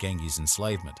around Genghis'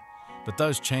 enslavement, but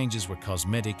those changes were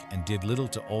cosmetic and did little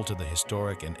to alter the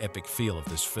historic and epic feel of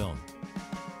this film.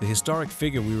 The historic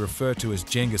figure we refer to as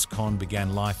Genghis Khan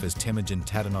began life as Temujin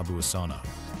Tadanobu Asano.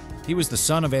 He was the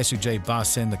son of Sergei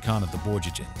Bodrov, the Khan of the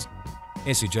Borgians.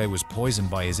 Sergei was poisoned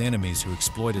by his enemies who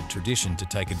exploited tradition to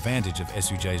take advantage of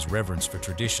Sergei's reverence for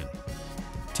tradition.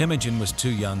 Temujin was too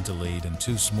young to lead and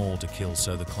too small to kill,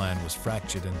 so the clan was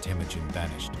fractured and Temujin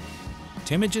banished.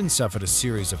 Temujin suffered a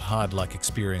series of hard-luck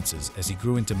experiences as he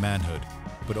grew into manhood,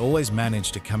 but always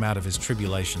managed to come out of his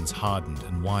tribulations hardened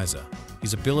and wiser.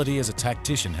 His ability as a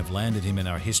tactician have landed him in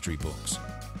our history books.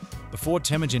 Before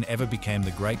Temujin ever became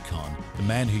the Great Khan, the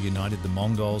man who united the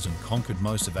Mongols and conquered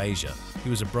most of Asia,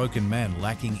 he was a broken man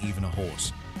lacking even a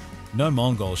horse. No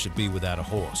Mongol should be without a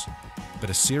horse, but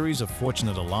a series of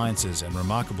fortunate alliances and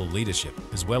remarkable leadership,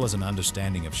 as well as an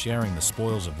understanding of sharing the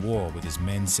spoils of war with his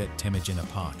men, set Temujin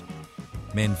apart.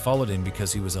 Men followed him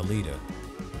because he was a leader.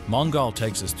 Mongol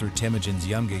takes us through Temujin's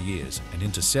younger years and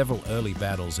into several early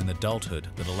battles in adulthood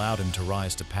that allowed him to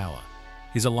rise to power.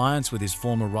 His alliance with his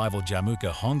former rival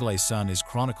Jamukha Honglei's son is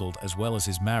chronicled, as well as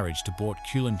his marriage to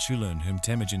Chuluuny Khulan, whom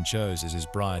Temujin chose as his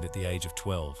bride at the age of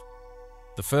 12.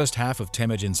 The first half of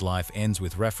Temujin's life ends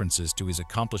with references to his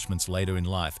accomplishments later in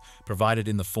life, provided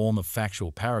in the form of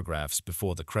factual paragraphs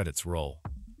before the credits roll.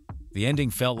 The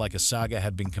ending felt like a saga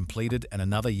had been completed and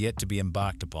another yet to be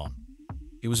embarked upon.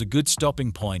 It was a good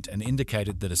stopping point and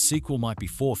indicated that a sequel might be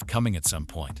forthcoming at some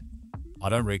point. I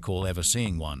don't recall ever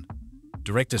seeing one.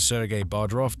 Director Sergei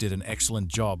Bodrov did an excellent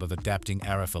job of adapting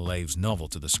Arif Aliyev's novel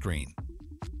to the screen.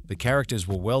 The characters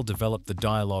were well developed, the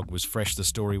dialogue was fresh, the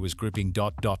story was gripping.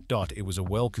 It was a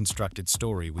well-constructed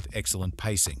story with excellent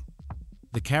pacing.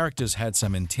 The characters had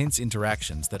some intense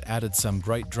interactions that added some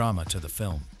great drama to the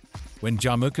film. When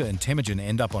Jamukha and Temujin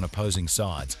end up on opposing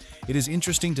sides, it is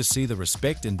interesting to see the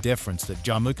respect and deference that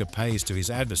Jamukha pays to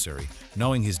his adversary,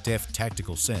 knowing his deft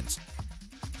tactical sense.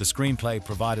 The screenplay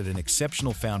provided an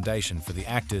exceptional foundation for the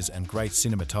actors and great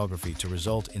cinematography to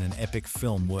result in an epic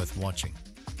film worth watching.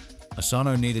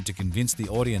 Asano needed to convince the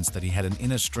audience that he had an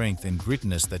inner strength and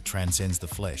grittiness that transcends the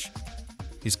flesh.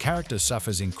 His character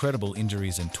suffers incredible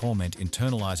injuries and torment,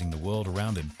 internalizing the world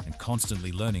around him and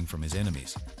constantly learning from his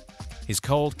enemies. His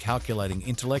cold, calculating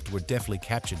intellect were deftly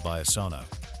captured by Asano.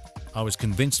 I was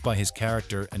convinced by his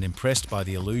character and impressed by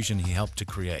the illusion he helped to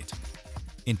create.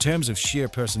 In terms of sheer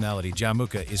personality,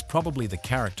 Jamukha is probably the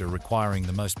character requiring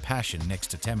the most passion next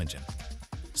to Temujin.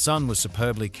 Sun was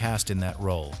superbly cast in that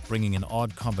role, bringing an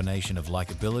odd combination of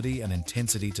likability and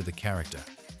intensity to the character.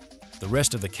 The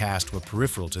rest of the cast were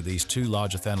peripheral to these two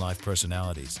larger-than-life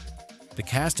personalities. The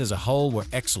cast as a whole were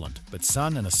excellent, but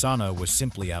Sun and Asano were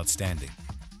simply outstanding.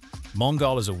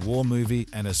 Mongol is a war movie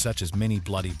and as such has many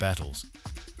bloody battles.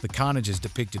 The carnage is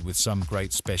depicted with some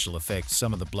great special effects.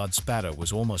 Some of the blood spatter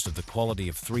was almost of the quality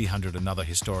of 300, another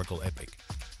historical epic.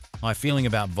 My feeling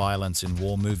about violence in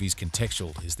war movies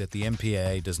contextual is that the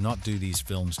MPAA does not do these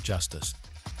films justice.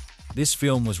 This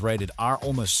film was rated R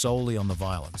almost solely on the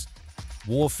violence.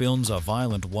 War films are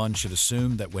violent. One should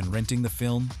assume that when renting the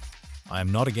film, I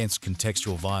am not against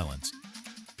contextual violence.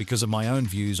 Because of my own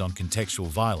views on contextual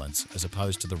violence, as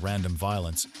opposed to the random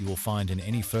violence you will find in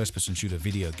any first-person shooter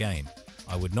video game,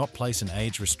 I would not place an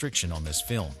age restriction on this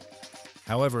film.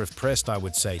 However, if pressed, I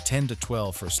would say 10 to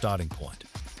 12 for a starting point.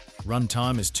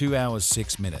 Runtime is 2 hours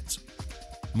 6 minutes.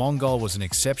 Mongol was an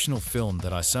exceptional film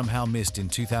that I somehow missed in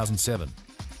 2007.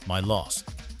 My loss.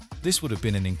 This would have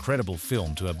been an incredible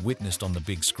film to have witnessed on the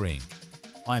big screen.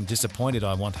 I am disappointed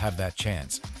I won't have that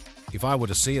chance. If I were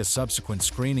to see a subsequent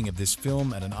screening of this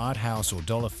film at an art house or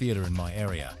dollar theater in my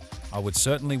area, I would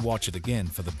certainly watch it again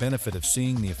for the benefit of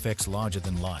seeing the effects larger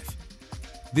than life.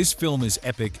 This film is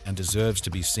epic and deserves to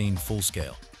be seen full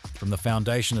scale. From the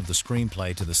foundation of the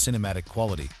screenplay to the cinematic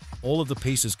quality, all of the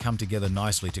pieces come together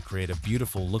nicely to create a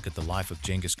beautiful look at the life of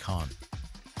Genghis Khan.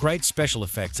 Great special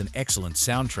effects, an excellent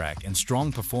soundtrack, and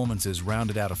strong performances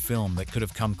rounded out a film that could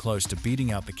have come close to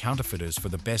beating out The Counterfeiters for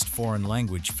the best foreign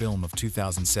language film of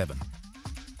 2007.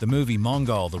 The movie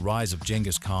Mongol: The Rise of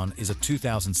Genghis Khan is a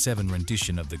 2007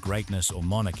 rendition of the greatness or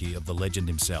monarchy of the legend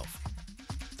himself.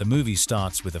 The movie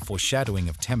starts with a foreshadowing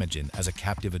of Temujin as a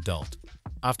captive adult.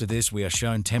 After this, we are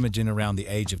shown Temujin around the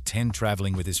age of 10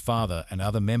 traveling with his father and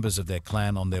other members of their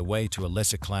clan on their way to a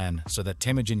lesser clan so that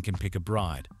Temujin can pick a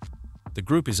bride. The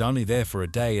group is only there for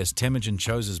a day as Temujin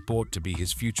chooses Bort to be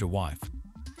his future wife.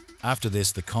 After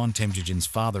this, the Khan Temujin's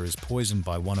father is poisoned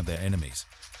by one of their enemies.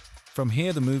 From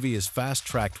here, the movie is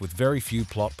fast-tracked with very few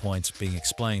plot points being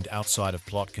explained outside of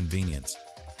plot convenience.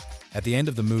 At the end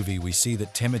of the movie, we see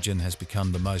that Temujin has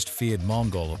become the most feared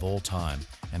Mongol of all time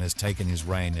and has taken his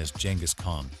reign as Genghis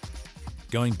Khan.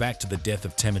 Going back to the death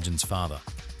of Temujin's father,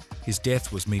 his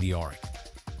death was meteoric.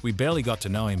 We barely got to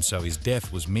know him, so his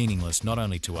death was meaningless not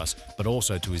only to us, but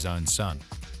also to his own son.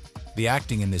 The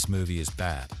acting in this movie is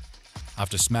bad.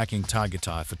 After smacking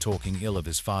Targatai for talking ill of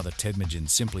his father, Temujin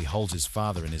simply holds his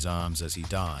father in his arms as he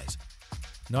dies.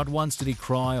 Not once did he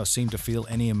cry or seem to feel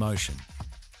any emotion.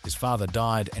 His father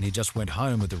died and he just went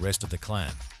home with the rest of the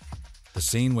clan. The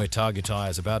scene where Targatai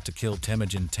is about to kill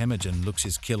Temujin looks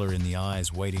his killer in the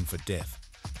eyes, waiting for death.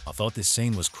 I thought this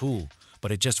scene was cool,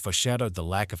 but it just foreshadowed the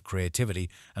lack of creativity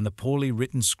and the poorly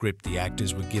written script the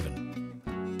actors were given.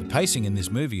 The pacing in this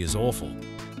movie is awful.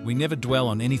 We never dwell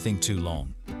on anything too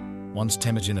long. Once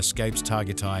Temujin escapes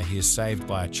Targatai, he is saved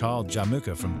by a child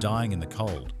Jamuka from dying in the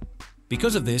cold.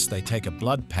 Because of this, they take a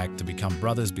blood pact to become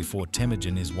brothers before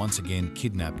Temujin is once again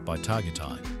kidnapped by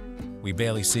Targatai. We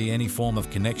barely see any form of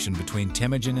connection between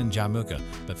Temujin and Jamuka,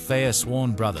 but they are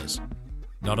sworn brothers.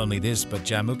 Not only this, but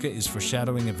Jamuka is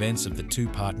foreshadowing events of the two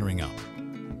partnering up.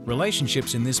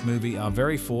 Relationships in this movie are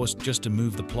very forced just to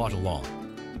move the plot along.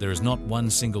 There is not one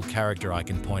single character I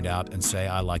can point out and say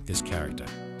I like this character.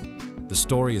 The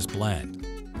story is bland.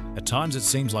 At times it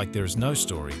seems like there is no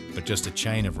story, but just a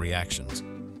chain of reactions.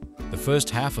 The first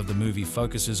half of the movie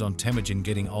focuses on Temujin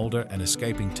getting older and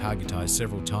escaping Targatai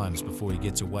several times before he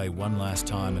gets away one last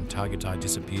time and Targatai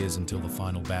disappears until the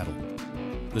final battle.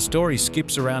 The story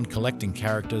skips around collecting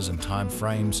characters and time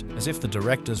frames as if the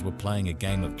directors were playing a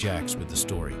game of jacks with the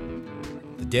story.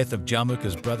 The death of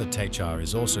Jamuka's brother Techar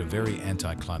is also very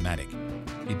anticlimactic.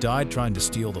 He died trying to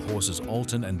steal the horses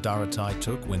Altan and Daratai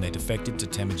took when they defected to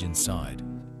Temujin's side.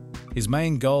 His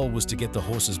main goal was to get the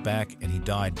horses back and he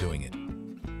died doing it.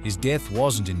 His death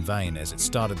wasn't in vain as it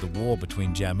started the war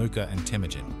between Jamuka and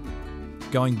Temujin.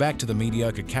 Going back to the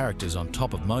mediocre characters on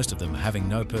top of most of them having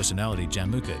no personality,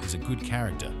 Jamuka is a good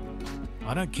character.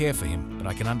 I don't care for him, but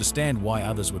I can understand why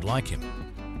others would like him.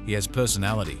 He has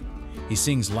personality. He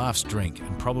sings, laughs, drink,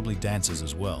 and probably dances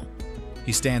as well.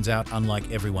 He stands out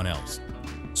unlike everyone else.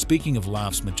 Speaking of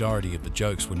laughs, majority of the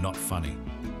jokes were not funny.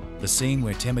 The scene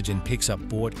where Temujin picks up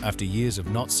Bort after years of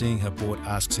not seeing her, Bort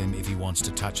asks him if he wants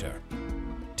to touch her.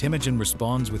 Temujin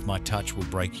responds with, "My touch will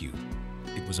break you."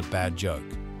 It was a bad joke.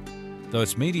 Though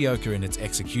it's mediocre in its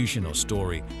execution or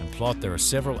story and plot, there are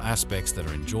several aspects that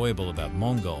are enjoyable about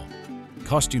Mongol.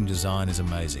 Costume design is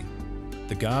amazing.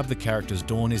 The garb the characters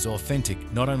don is authentic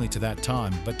not only to that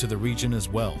time but to the region as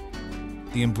well.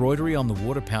 The embroidery on the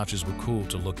water pouches were cool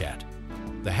to look at.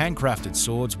 The handcrafted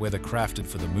swords, whether crafted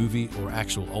for the movie or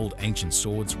actual old ancient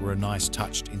swords, were a nice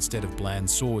touch instead of bland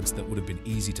swords that would have been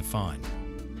easy to find.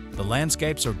 The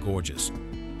landscapes are gorgeous.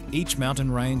 Each mountain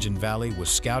range and valley was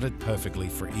scouted perfectly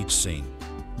for each scene.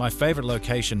 My favorite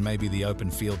location may be the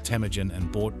open field Temujin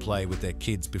and Bort play with their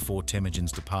kids before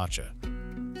Temujin's departure.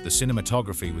 The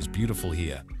cinematography was beautiful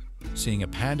here. Seeing a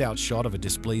panned-out shot of a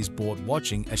displeased Bort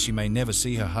watching as she may never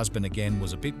see her husband again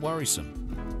was a bit worrisome.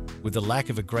 With the lack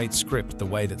of a great script, the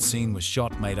way that scene was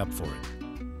shot made up for it.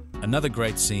 Another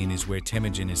great scene is where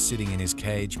Temujin is sitting in his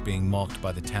cage being mocked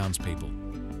by the townspeople.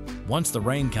 Once the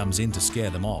rain comes in to scare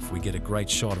them off, we get a great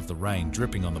shot of the rain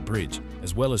dripping on the bridge,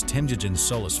 as well as Temujin's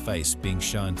soulless face being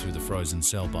shown through the frozen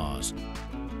cell bars.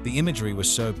 The imagery was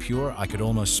so pure I could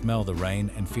almost smell the rain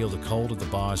and feel the cold of the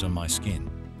bars on my skin.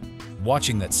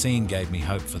 Watching that scene gave me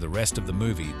hope for the rest of the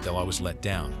movie, though I was let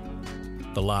down.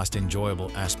 The last enjoyable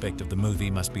aspect of the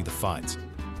movie must be the fights.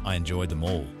 I enjoyed them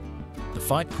all. The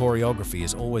fight choreography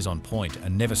is always on point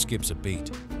and never skips a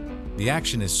beat. The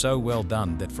action is so well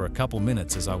done that for a couple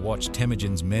minutes as I watched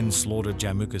Temujin's men slaughter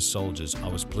Jamuka's soldiers, I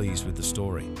was pleased with the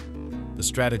story. The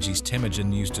strategies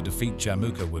Temujin used to defeat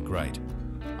Jamuka were great.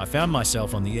 I found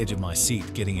myself on the edge of my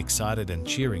seat getting excited and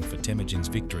cheering for Temujin's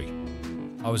victory.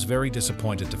 I was very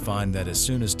disappointed to find that as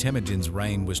soon as Temujin's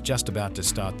reign was just about to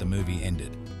start, the movie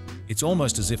ended. It's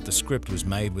almost as if the script was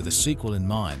made with a sequel in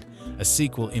mind, a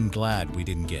sequel I'm glad we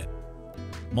didn't get.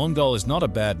 Mongol is not a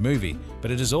bad movie, but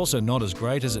it is also not as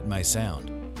great as it may sound.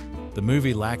 The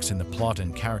movie lacks in the plot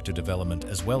and character development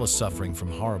as well as suffering from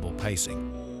horrible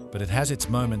pacing, but it has its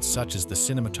moments such as the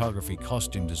cinematography,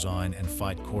 costume design, and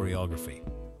fight choreography.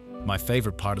 My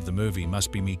favorite part of the movie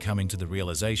must be me coming to the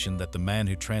realization that the man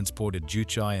who transported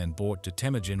Juchai and Bort to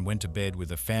Temujin went to bed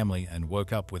with a family and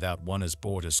woke up without one as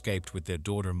Bort escaped with their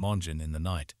daughter Monjin in the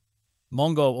night.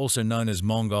 Mongol, also known as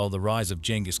Mongol, the Rise of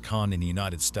Genghis Khan in the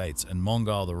United States, and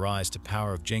Mongol, the Rise to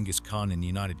Power of Genghis Khan in the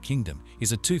United Kingdom,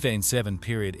 is a 2007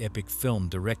 period epic film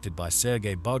directed by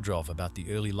Sergei Bodrov about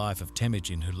the early life of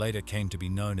Temujin, who later came to be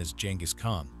known as Genghis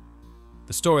Khan.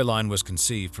 The storyline was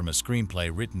conceived from a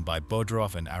screenplay written by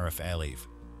Bodrov and Arif Aliyev.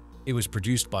 It was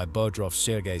produced by Bodrov,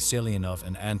 Sergey Selyanov,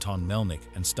 and Anton Melnik,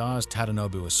 and stars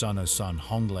Tadanobu Asano's son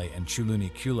Honglei and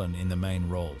Chuluuny Khulan in the main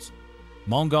roles.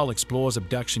 Mongol explores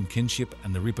abduction, kinship,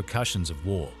 and the repercussions of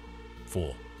war.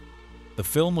 4. The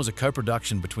film was a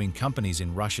co-production between companies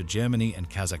in Russia, Germany, and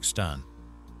Kazakhstan.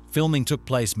 Filming took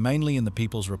place mainly in the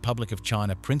People's Republic of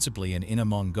China, principally in Inner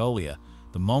Mongolia,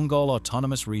 the Mongol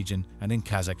Autonomous Region, and in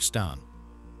Kazakhstan.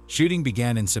 Shooting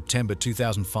began in September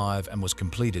 2005 and was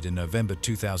completed in November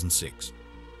 2006.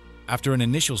 After an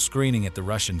initial screening at the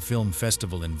Russian Film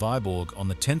Festival in Vyborg on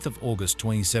the 10th of August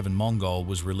 2007, Mongol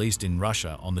was released in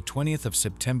Russia on the 20th of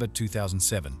September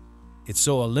 2007. It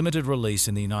saw a limited release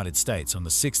in the United States on the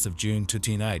 6th of June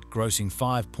 2008, grossing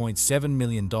 $5.7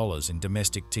 million in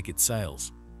domestic ticket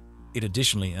sales. It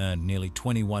additionally earned nearly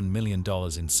 $21 million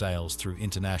in sales through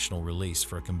international release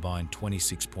for a combined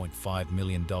 $26.5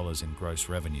 million in gross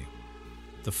revenue.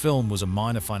 The film was a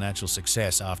minor financial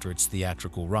success after its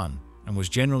theatrical run, and was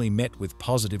generally met with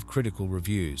positive critical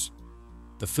reviews.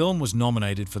 The film was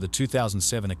nominated for the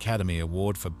 2007 Academy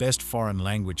Award for Best Foreign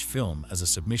Language Film as a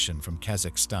submission from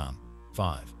Kazakhstan.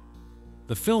 5.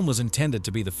 The film was intended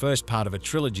to be the first part of a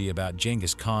trilogy about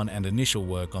Genghis Khan, and initial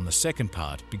work on the second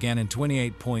part began in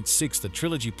 2008. The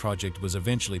trilogy project was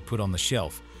eventually put on the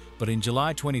shelf, but in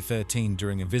July 2013,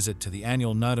 during a visit to the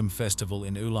annual Nodam Festival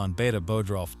in Ulaanbaatar,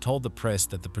 Bodrov told the press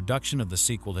that the production of the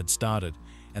sequel had started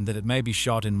and that it may be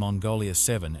shot in Mongolia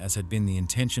 7, as had been the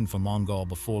intention for Mongol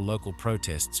before local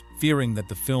protests, fearing that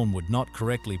the film would not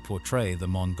correctly portray the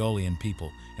Mongolian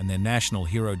people and their national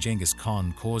hero Genghis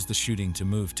Khan, caused the shooting to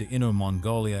move to Inner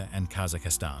Mongolia and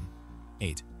Kazakhstan.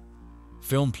 8.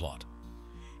 Film plot.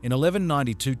 In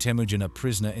 1192, Temujin, a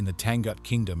prisoner in the Tangut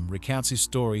Kingdom, recounts his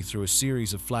story through a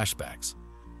series of flashbacks.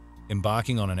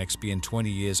 Embarking on an expedition 20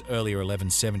 years earlier,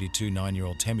 1172,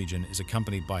 9-year-old Temujin is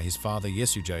accompanied by his father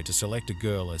Yesugei to select a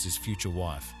girl as his future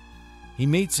wife. He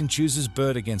meets and chooses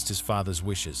Bert against his father's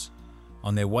wishes.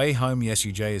 On their way home,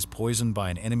 Yesugei is poisoned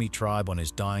by an enemy tribe on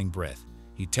his dying breath.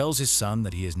 He tells his son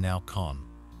that he is now Khan.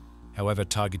 However,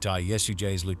 Tagutai,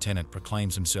 Yesugei's lieutenant,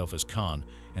 proclaims himself as Khan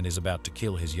and is about to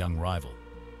kill his young rival.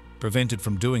 Prevented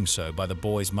from doing so by the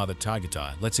boy's mother,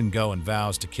 Tagutai lets him go and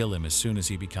vows to kill him as soon as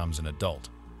he becomes an adult.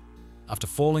 After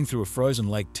falling through a frozen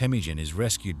lake, Temujin is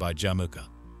rescued by Jamukha.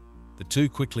 The two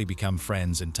quickly become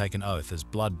friends and take an oath as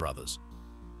blood brothers.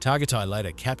 Tagutai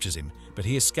later captures him, but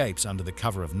he escapes under the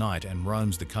cover of night and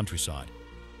roams the countryside.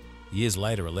 Years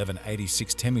later,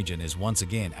 1186, Temujin is once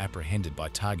again apprehended by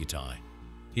Tagutai.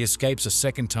 He escapes a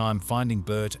second time, finding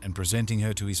Bert and presenting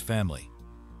her to his family.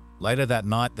 Later that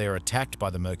night, they are attacked by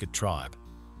the Merkit tribe.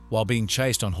 While being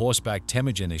chased on horseback,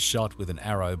 Temujin is shot with an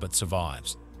arrow but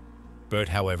survives. Bert,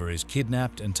 however, is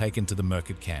kidnapped and taken to the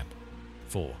Merkit camp.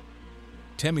 4.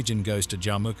 Temujin goes to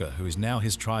Jamukha, who is now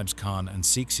his tribe's Khan, and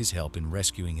seeks his help in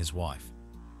rescuing his wife.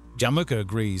 Jamukha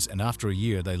agrees, and after a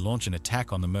year they launch an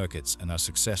attack on the Merkits and are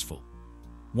successful.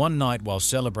 One night, while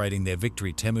celebrating their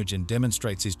victory, Temujin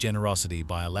demonstrates his generosity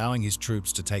by allowing his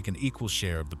troops to take an equal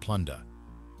share of the plunder.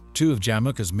 Two of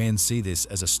Jamukha's men see this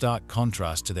as a stark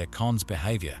contrast to their Khan's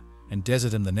behavior and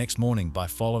desert him the next morning by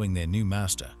following their new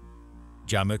master.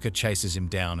 Jamukha chases him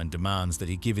down and demands that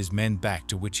he give his men back,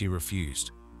 to which he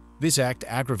refused. This act,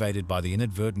 aggravated by the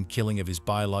inadvertent killing of his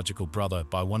biological brother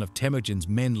by one of Temujin's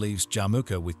men, leaves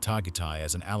Jamukha with Tagutai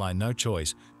as an ally, no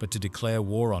choice but to declare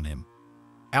war on him.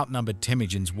 Outnumbered,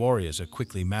 Temujin's warriors are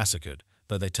quickly massacred,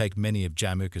 though they take many of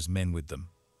Jamukha's men with them.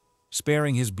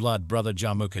 Sparing his blood brother,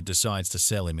 Jamukha decides to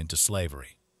sell him into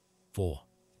slavery. 4.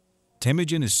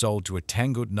 Temujin is sold to a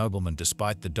Tangut nobleman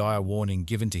despite the dire warning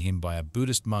given to him by a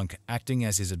Buddhist monk acting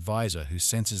as his advisor, who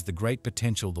senses the great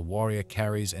potential the warrior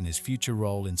carries and his future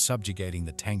role in subjugating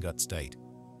the Tangut state.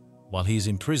 While he is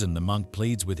in prison, the monk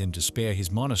pleads with him to spare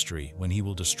his monastery when he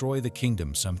will destroy the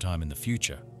kingdom sometime in the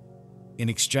future. In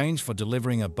exchange for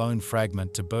delivering a bone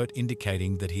fragment to Bert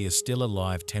indicating that he is still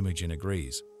alive, Temujin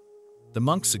agrees. The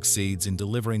monk succeeds in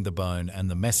delivering the bone and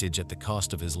the message at the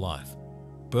cost of his life.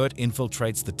 Bert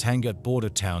infiltrates the Tangut border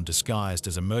town disguised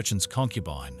as a merchant's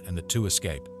concubine, and the two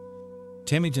escape.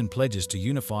 Temujin pledges to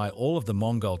unify all of the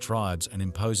Mongol tribes and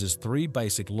imposes 3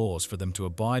 basic laws for them to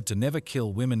abide: to never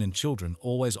kill women and children,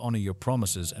 always honor your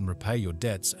promises and repay your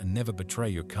debts, and never betray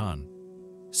your Khan.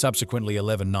 Subsequently,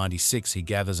 1196, he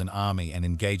gathers an army and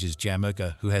engages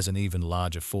Jamukha, who has an even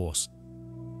larger force.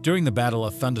 During the battle,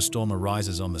 a thunderstorm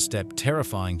arises on the steppe,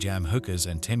 terrifying Jamhuka's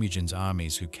and Temujin's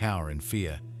armies, who cower in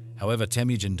fear. However,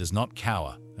 Temujin does not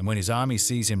cower, and when his army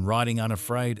sees him riding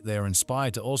unafraid, they are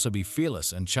inspired to also be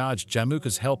fearless and charge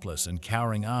Jamhuka's helpless and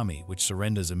cowering army, which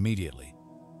surrenders immediately.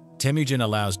 Temujin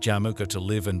allows Jamhuka to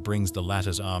live and brings the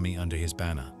latter's army under his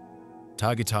banner.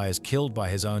 Taghitai is killed by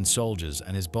his own soldiers,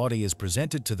 and his body is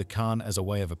presented to the Khan as a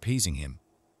way of appeasing him,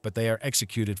 but they are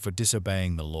executed for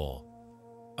disobeying the law.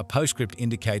 A postscript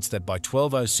indicates that by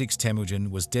 1206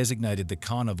 Temujin was designated the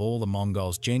Khan of all the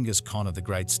Mongols, Genghis Khan of the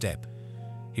Great Steppe.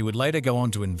 He would later go on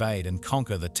to invade and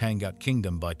conquer the Tangut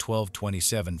kingdom by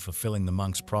 1227, fulfilling the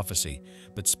monk's prophecy,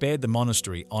 but spared the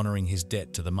monastery, honoring his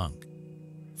debt to the monk.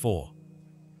 4.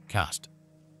 Cast: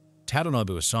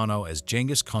 Tadanobu Asano as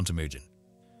Genghis Khan Temujin,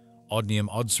 Odnium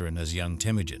Odsarin as young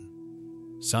Temujin,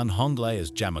 Sun Honglei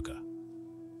as Jamhuka,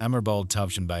 Amirbold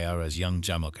Tavshanbayar as young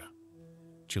Jamhuka,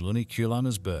 Chuluuny Khulan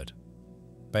as Bert,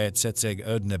 Bayat Setseg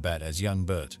Erdnebat as young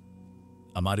Bert,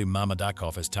 Amadu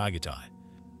Mamadakov as Taghitai,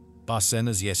 Barsen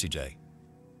as Yesijay,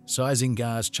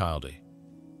 Saizingar as Childi,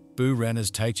 Bu Ren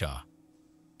as Taichar,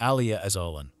 Alia as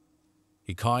Olan,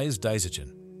 Hikai as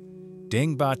Daisachin,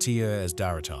 Deng Batia as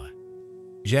Daratai,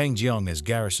 Zhang Jiang as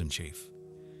Garrison Chief,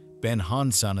 Ben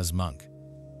Han Sun as Monk.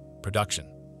 Production.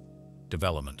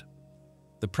 Development.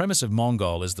 The premise of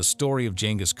Mongol is the story of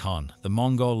Genghis Khan, the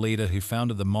Mongol leader who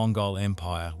founded the Mongol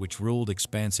Empire, which ruled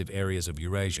expansive areas of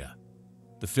Eurasia.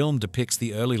 The film depicts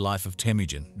the early life of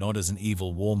Temujin, not as an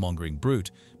evil warmongering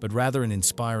brute, but rather an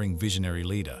inspiring visionary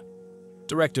leader.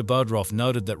 Director Bodrov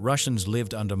noted that Russians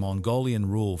lived under Mongolian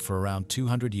rule for around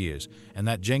 200 years, and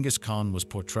that Genghis Khan was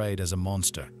portrayed as a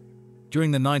monster.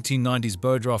 During the 1990s,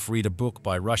 Bodrov read a book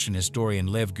by Russian historian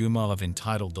Lev Gumalov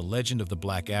entitled The Legend of the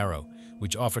Black Arrow,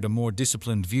 which offered a more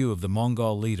disciplined view of the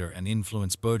Mongol leader and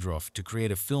influenced Bodrov to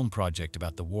create a film project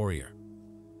about the warrior.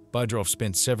 Bodrov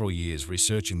spent several years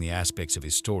researching the aspects of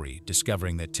his story,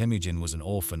 discovering that Temujin was an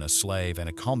orphan, a slave, and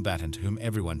a combatant whom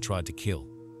everyone tried to kill.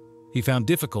 He found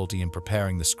difficulty in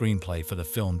preparing the screenplay for the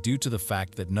film due to the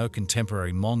fact that no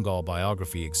contemporary Mongol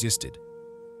biography existed.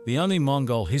 The only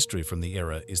Mongol history from the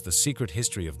era is The Secret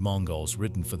History of Mongols,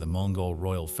 written for the Mongol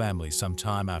royal family some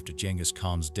time after Genghis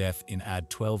Khan's death in AD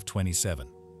 1227.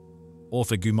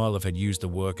 Author Gumalov had used the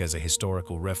work as a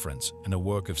historical reference and a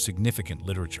work of significant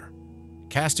literature.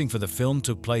 Casting for the film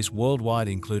took place worldwide,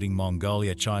 including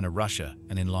Mongolia, China, Russia,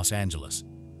 and in Los Angeles.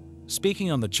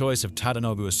 Speaking on the choice of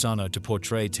Tadanobu Asano to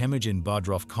portray Temujin,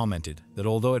 Bodrov commented that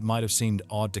although it might have seemed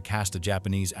odd to cast a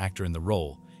Japanese actor in the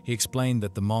role, he explained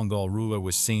that the Mongol ruler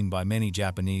was seen by many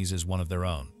Japanese as one of their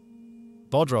own.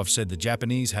 Bodrov said the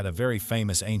Japanese had a very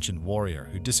famous ancient warrior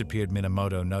who disappeared,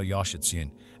 Minamoto no Yoshitsune,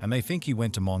 and they think he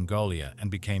went to Mongolia and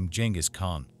became Genghis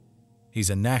Khan. He's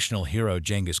a national hero,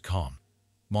 Genghis Khan.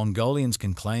 Mongolians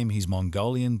can claim he's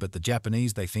Mongolian, but the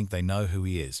Japanese, they think they know who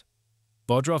he is.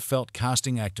 Bodrov felt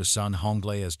casting actor Sun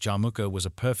Honglei as Jamhuka was a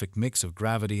perfect mix of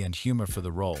gravity and humor for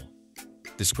the role.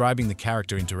 Describing the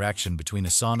character interaction between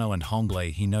Asano and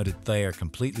Honglei, he noted they are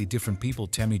completely different people,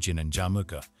 Temujin and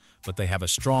Jamhuka, but they have a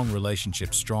strong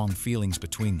relationship, strong feelings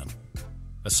between them.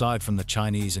 Aside from the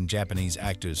Chinese and Japanese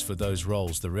actors for those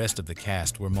roles, the rest of the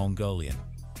cast were Mongolian.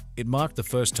 It marked the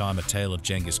first time a tale of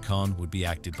Genghis Khan would be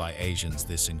acted by Asians,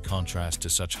 this in contrast to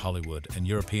such Hollywood and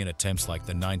European attempts like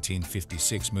the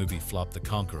 1956 movie flop The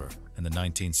Conqueror and the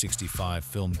 1965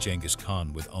 film Genghis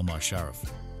Khan with Omar Sharif.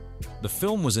 The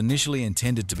film was initially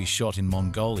intended to be shot in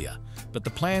Mongolia, but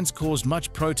the plans caused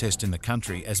much protest in the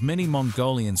country as many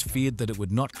Mongolians feared that it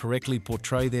would not correctly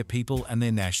portray their people and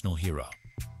their national hero.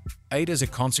 As a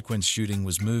consequence, shooting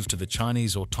was moved to the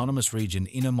Chinese Autonomous Region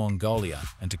Inner Mongolia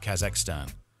and to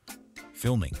Kazakhstan.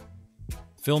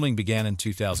 Filming began in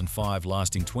 2005,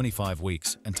 lasting 25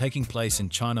 weeks and taking place in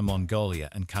China, Mongolia,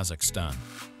 and Kazakhstan.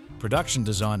 Production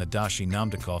designer Dashi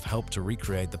Namdakov helped to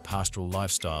recreate the pastoral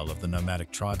lifestyle of the nomadic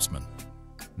tribesmen.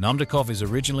 Namdakov is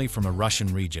originally from a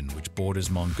Russian region which borders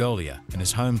Mongolia and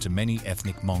is home to many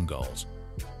ethnic Mongols.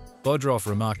 Bodrov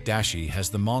remarked Dashi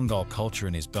has the Mongol culture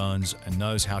in his bones and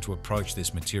knows how to approach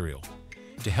this material.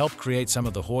 To help create some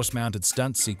of the horse-mounted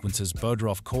stunt sequences,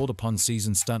 Bodrov called upon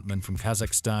seasoned stuntmen from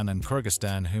Kazakhstan and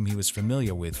Kyrgyzstan whom he was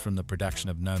familiar with from the production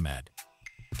of Nomad.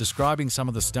 Describing some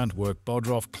of the stunt work,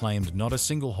 Bodrov claimed not a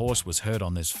single horse was hurt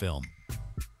on this film.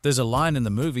 There's a line in the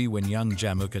movie when young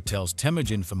Jamhuka tells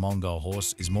Temujin for Mongol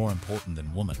horse is more important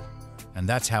than woman. And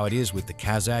that's how it is with the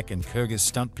Kazakh and Kyrgyz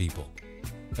stunt people.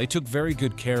 They took very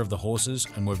good care of the horses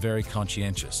and were very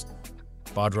conscientious.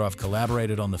 Bodrov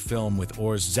collaborated on the film with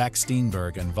Or's Zach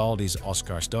Staenberg and Valdy's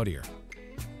Oskar Stodier.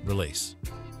 Release.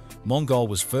 Mongol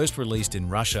was first released in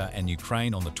Russia and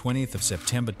Ukraine on the 20th of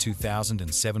September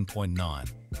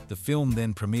 2007.9. The film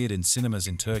then premiered in cinemas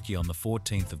in Turkey on the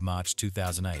 14th of March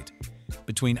 2008.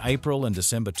 Between April and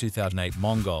December 2008,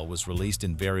 Mongol was released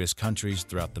in various countries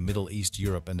throughout the Middle East,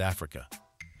 Europe, and Africa.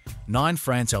 9.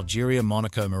 France, Algeria,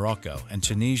 Monaco, Morocco, and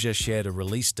Tunisia shared a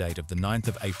release date of the 9th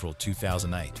of April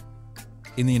 2008.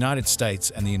 In the United States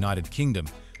and the United Kingdom,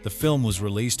 the film was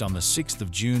released on the 6th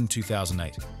of June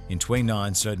 2008. In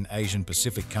 29 certain Asian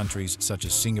Pacific countries such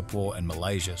as Singapore and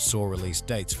Malaysia saw release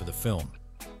dates for the film.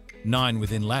 9.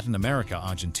 Within Latin America,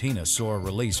 Argentina saw a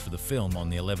release for the film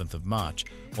on the 11th of March,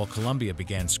 while Colombia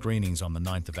began screenings on the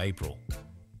 9th of April.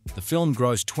 The film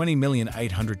grossed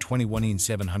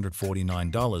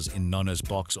 $20,821,749 in non-US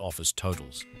box office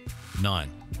totals. 9.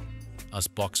 US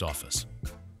box office.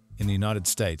 In the United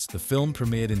States, the film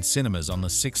premiered in cinemas on the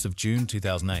 6th of June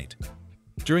 2008.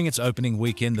 During its opening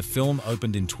weekend, the film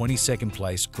opened in 22nd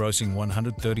place, grossing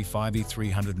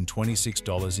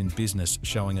 $135,326 in business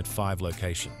showing at 5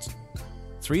 locations.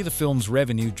 3. The film's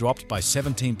revenue dropped by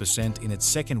 17% in its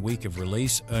second week of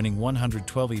release, earning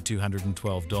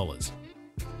 $112,212.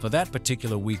 For that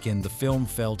particular weekend, the film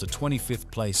fell to 25th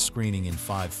place, screening in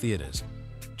 5 theaters.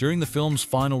 During the film's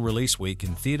final release week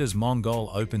in theaters,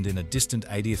 Mongol opened in a distant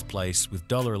 80th place with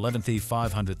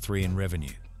 $11,503 in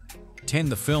revenue. 10.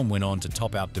 The film went on to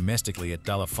top out domestically at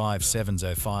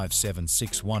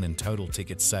 $5705761 in total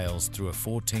ticket sales through a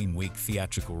 14-week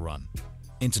theatrical run.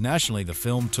 Internationally, the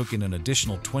film took in an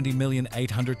additional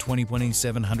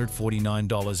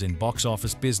 $20,820,749 in box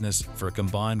office business for a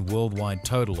combined worldwide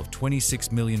total of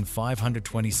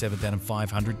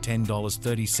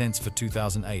 $26,527,510.30 for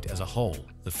 2008 as a whole.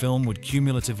 The film would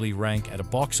cumulatively rank at a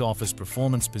box office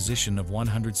performance position of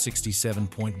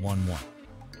 167.11.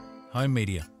 Home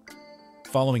media.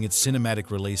 Following its cinematic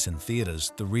release in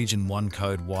theaters, the Region 1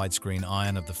 Code widescreen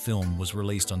iron of the film was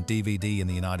released on DVD in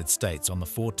the United States on the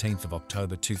 14th of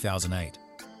October 2008.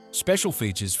 Special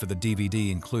features for the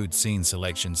DVD include scene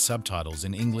selection, subtitles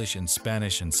in English and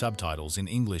Spanish, and subtitles in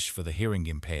English for the hearing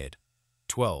impaired.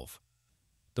 12.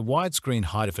 The widescreen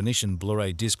high-definition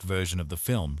Blu-ray disc version of the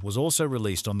film was also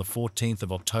released on the 14th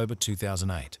of October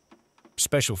 2008.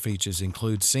 Special features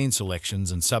include scene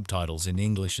selections and subtitles in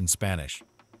English and Spanish.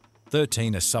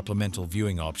 13. A supplemental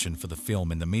viewing option for the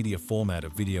film in the media format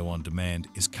of video on demand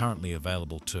is currently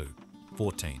available too.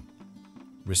 14.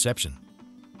 Reception.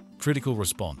 Critical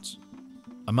response.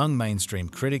 Among mainstream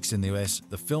critics in the US,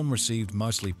 the film received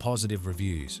mostly positive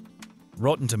reviews.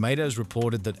 Rotten Tomatoes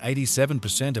reported that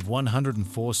 87% of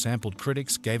 104 sampled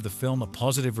critics gave the film a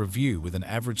positive review with an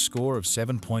average score of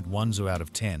 7.10 out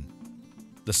of 10.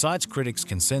 The site's critics'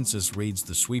 consensus reads: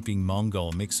 the sweeping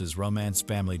Mongol mixes romance,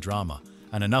 family drama,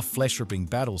 and enough flesh-ripping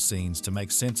battle scenes to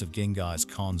make sense of Genghis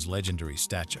Khan's legendary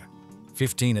stature.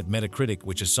 15. At Metacritic,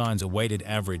 which assigns a weighted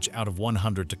average out of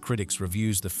 100 to critics'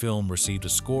 reviews, the film received a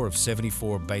score of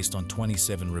 74 based on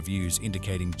 27 reviews,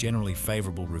 indicating generally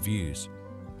favorable reviews.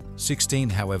 16.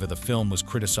 However, the film was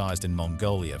criticized in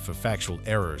Mongolia for factual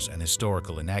errors and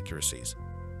historical inaccuracies.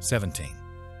 17.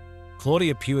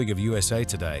 Claudia Puig of USA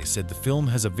Today said the film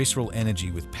has a visceral energy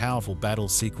with powerful battle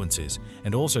sequences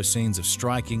and also scenes of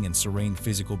striking and serene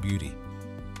physical beauty.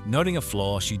 Noting a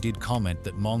flaw, she did comment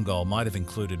that Mongol might have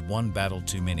included one battle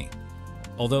too many.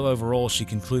 Although overall she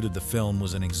concluded the film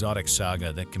was an exotic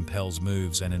saga that compels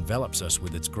moves and envelops us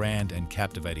with its grand and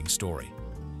captivating story.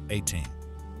 18.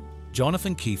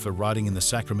 Jonathan Kiefer, writing in the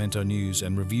Sacramento News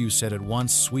and Review, said at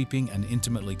once sweeping and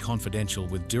intimately confidential,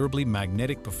 with durably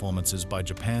magnetic performances by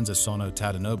Japan's Asano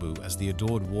Tadanobu as the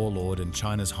adored warlord and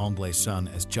China's Honglei son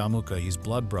as Jamukha, his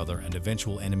blood brother and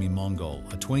eventual enemy Mongol.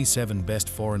 A 27 Best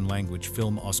Foreign Language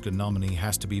Film Oscar nominee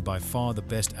has to be by far the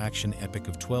best action epic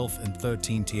of 12th and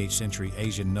 13th century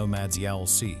Asian nomads Yao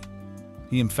Si.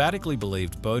 He emphatically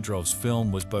believed Bodrov's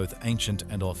film was both ancient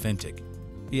and authentic.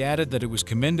 He added that it was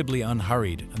commendably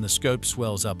unhurried and the scope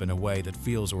swells up in a way that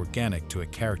feels organic to a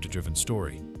character-driven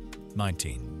story.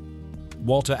 19.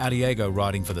 Walter Adiego,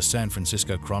 writing for the San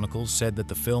Francisco Chronicle, said that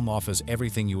the film offers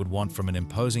everything you would want from an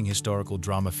imposing historical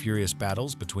drama: furious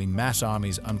battles between mass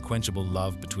armies, unquenchable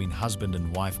love between husband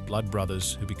and wife, blood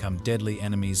brothers who become deadly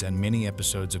enemies, and many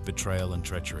episodes of betrayal and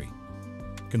treachery.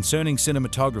 Concerning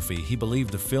cinematography, he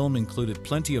believed the film included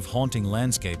plenty of haunting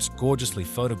landscapes gorgeously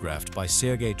photographed by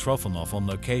Sergei Trofimov on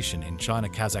location in China,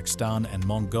 Kazakhstan, and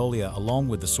Mongolia, along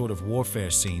with the sort of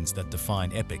warfare scenes that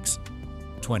define epics.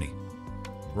 20.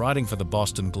 Writing for the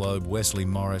Boston Globe, Wesley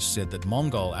Morris said that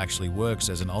Mongol actually works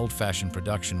as an old-fashioned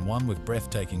production, one with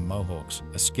breathtaking mohawks,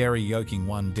 a scary yoking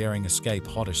one daring escape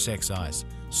hottish sex eyes,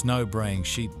 snow-braying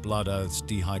sheep, blood oaths,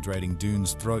 dehydrating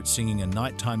dunes, throat-singing, and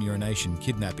nighttime urination,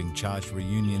 kidnapping, charged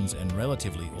reunions, and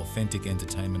relatively authentic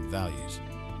entertainment values.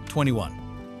 21.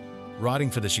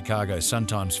 Writing for the Chicago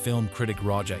Sun-Times film critic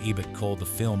Roger Ebert called the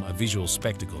film a visual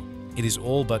spectacle. It is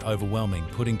all but overwhelming,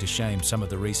 putting to shame some of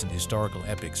the recent historical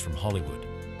epics from Hollywood.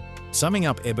 Summing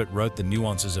up, Ebert wrote the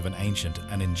nuances of an ancient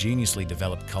and ingeniously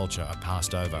developed culture are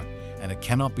passed over, and it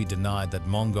cannot be denied that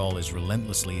Mongol is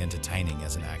relentlessly entertaining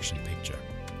as an action picture.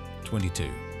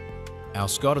 22. Al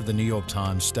Scott of the New York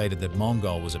Times stated that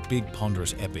Mongol was a big,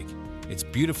 ponderous epic. Its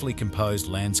beautifully composed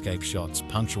landscape shots,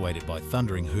 punctuated by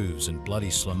thundering hooves and bloody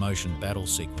slow-motion battle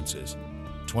sequences.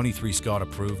 23. Scott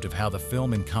approved of how the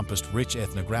film encompassed rich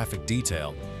ethnographic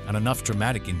detail and enough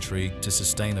dramatic intrigue to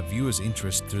sustain a viewer's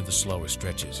interest through the slower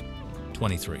stretches.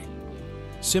 23.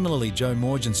 Similarly, Joe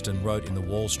Morgenstern wrote in the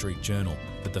Wall Street Journal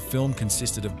that the film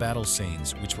consisted of battle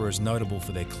scenes which were as notable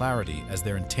for their clarity as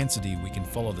their intensity. We can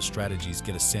follow the strategies,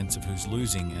 get a sense of who's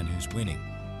losing and who's winning.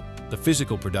 The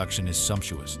physical production is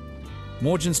sumptuous.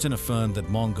 Morgenstern affirmed that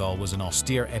Mongol was an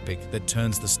austere epic that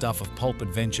turns the stuff of pulp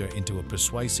adventure into a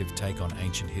persuasive take on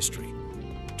ancient history.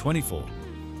 24.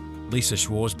 Lisa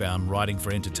Schwarzbaum, writing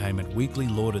for Entertainment Weekly,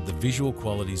 lauded the visual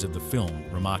qualities of the film,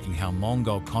 remarking how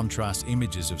Mongol contrasts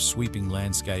images of sweeping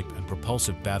landscape and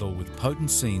propulsive battle with potent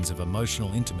scenes of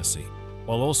emotional intimacy,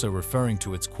 while also referring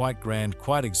to its quite grand,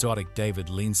 quite exotic David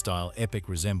Lean-style epic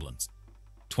resemblance.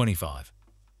 25.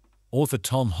 Author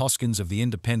Tom Hoskins of The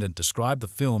Independent described the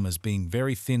film as being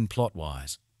very thin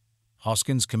plot-wise.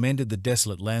 Hoskins commended the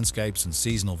desolate landscapes and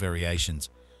seasonal variations,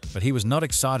 but he was not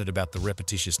excited about the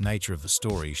repetitious nature of the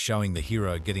story, showing the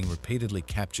hero getting repeatedly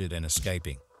captured and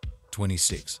escaping.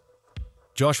 26.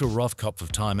 Joshua Rothkopf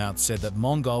of Time Out said that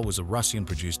Mongol was a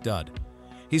Russian-produced dud.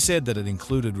 He said that it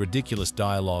included ridiculous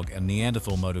dialogue and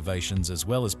Neanderthal motivations, as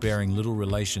well as bearing little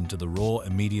relation to the raw,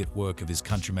 immediate work of his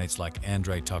countrymates like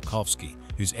Andrei Tarkovsky,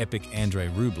 whose epic Andrei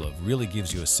Rublev really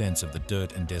gives you a sense of the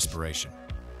dirt and desperation.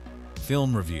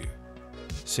 Film review.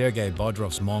 Sergei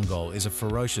Bodrov's Mongol is a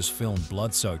ferocious film,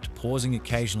 blood-soaked, pausing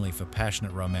occasionally for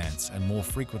passionate romance and more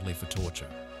frequently for torture.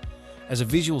 As a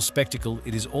visual spectacle,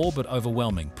 it is all but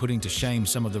overwhelming, putting to shame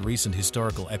some of the recent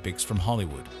historical epics from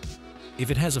Hollywood. If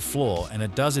it has a flaw, and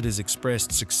it does, it is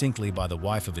expressed succinctly by the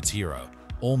wife of its hero.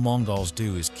 All Mongols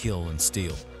do is kill and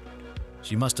steal.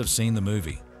 She must have seen the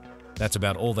movie. That's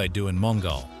about all they do in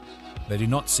Mongol. They do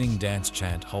not sing, dance,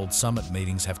 chant, hold summit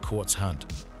meetings, have courts, hunt,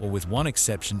 or with one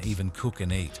exception even cook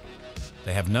and eat.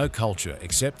 They have no culture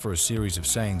except for a series of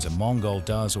sayings a Mongol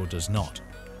does or does not.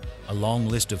 A long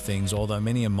list of things, although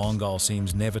many a Mongol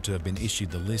seems never to have been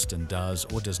issued the list and does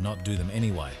or does not do them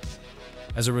anyway.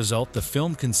 As a result, the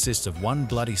film consists of one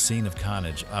bloody scene of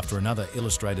carnage after another,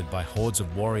 illustrated by hordes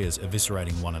of warriors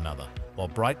eviscerating one another, while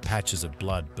bright patches of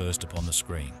blood burst upon the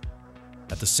screen.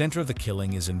 At the center of the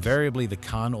killing is invariably the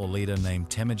Khan or leader named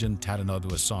Temujin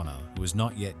Tadanobu Asano, who is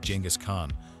not yet Genghis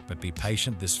Khan, but be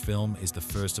patient, this film is the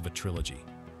first of a trilogy.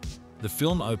 The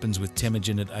film opens with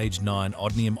Temujin at age 9,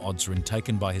 Odnium Odzrin,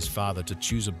 taken by his father to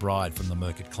choose a bride from the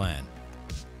Merkit clan.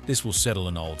 This will settle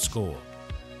an old score.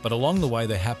 But along the way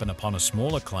they happen upon a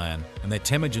smaller clan, and their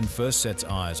Temujin first sets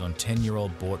eyes on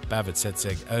 10-year-old Bort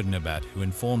Bavitsetseg Erdnabat, who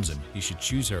informs him he should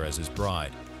choose her as his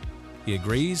bride. He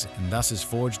agrees, and thus has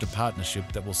forged a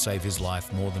partnership that will save his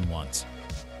life more than once.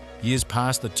 Years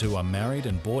pass, the two are married,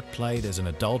 and Bort, played as an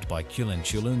adult by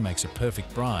Chuluuny, makes a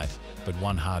perfect bride, but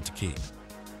one hard to keep.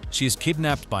 She is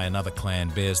kidnapped by another clan,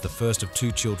 bears the first of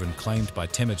 2 children claimed by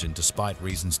Temujin despite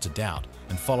reasons to doubt,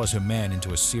 and follows her man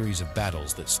into a series of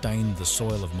battles that stained the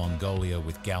soil of Mongolia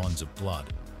with gallons of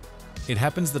blood. It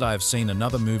happens that I have seen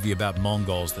another movie about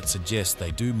Mongols that suggests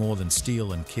they do more than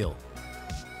steal and kill.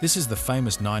 This is the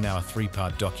famous 9-hour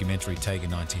 3-part documentary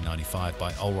taken in 1995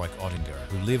 by Ulrich Oettinger,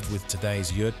 who lived with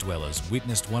today's yurt dwellers,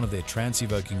 witnessed one of their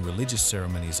trance-evoking religious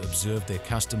ceremonies, observed their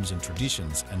customs and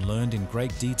traditions, and learned in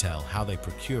great detail how they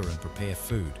procure and prepare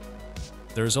food.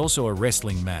 There is also a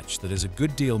wrestling match that is a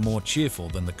good deal more cheerful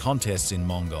than the contests in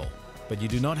Mongol, but you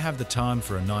do not have the time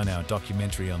for a 9-hour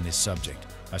documentary on this subject,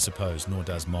 I suppose, nor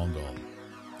does Mongol.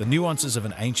 The nuances of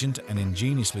an ancient and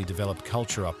ingeniously developed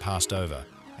culture are passed over,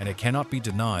 and it cannot be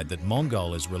denied that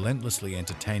Mongol is relentlessly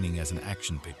entertaining as an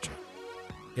action picture.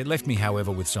 It left me,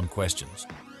 however, with some questions.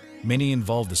 Many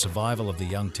involved the survival of the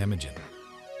young Temujin.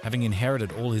 Having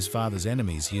inherited all his father's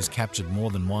enemies, he is captured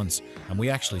more than once, and we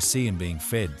actually see him being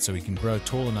fed so he can grow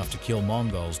tall enough to kill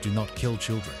Mongols. Do not kill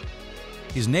children.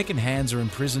 His neck and hands are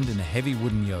imprisoned in a heavy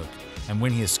wooden yoke, and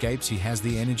when he escapes, he has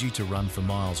the energy to run for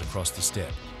miles across the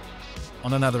steppe.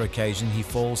 On another occasion, he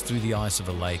falls through the ice of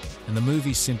a lake, and the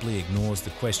movie simply ignores the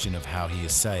question of how he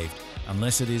is saved,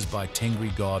 unless it is by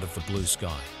Tengri, god of the blue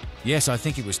sky. Yes, I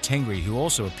think it was Tengri who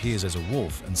also appears as a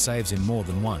wolf and saves him more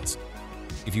than once.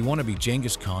 If you want to be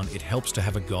Genghis Khan, it helps to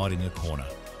have a god in your corner.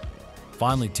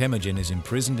 Finally, Temujin is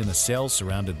imprisoned in a cell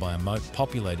surrounded by a moat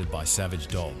populated by savage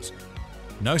dogs.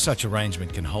 No such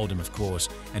arrangement can hold him, of course,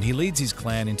 and he leads his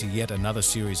clan into yet another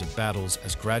series of battles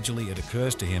as gradually it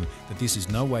occurs to him that this is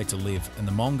no way to live and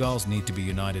the Mongols need to be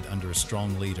united under a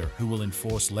strong leader who will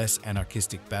enforce less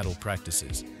anarchistic battle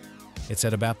practices. It's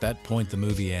at about that point the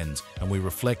movie ends, and we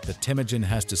reflect that Temujin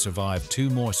has to survive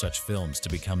 2 more such films to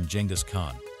become Genghis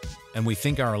Khan. And we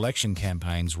think our election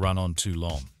campaigns run on too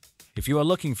long. If you are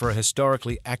looking for a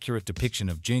historically accurate depiction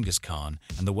of Genghis Khan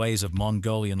and the ways of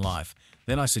Mongolian life,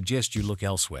 then I suggest you look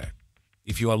elsewhere.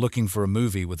 If you are looking for a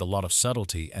movie with a lot of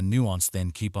subtlety and nuance,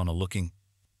 then keep on looking.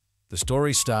 The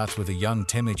story starts with a young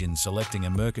Temujin selecting a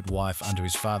merchant wife under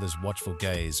his father's watchful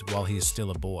gaze while he is still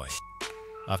a boy.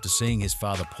 After seeing his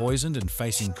father poisoned and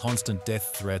facing constant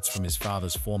death threats from his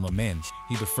father's former men,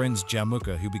 he befriends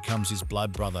Jamuka, who becomes his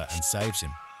blood brother and saves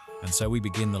him. And so we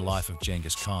begin the life of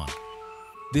Genghis Khan.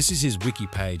 This is his wiki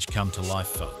page come to life,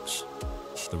 folks.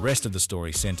 The rest of the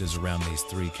story centers around these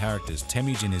 3 characters: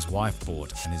 Temujin, his wife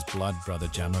Bort, and his blood brother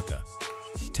Jamuka.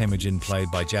 Temujin, played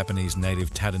by Japanese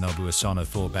native Tadanobu Asano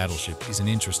for Battleship, is an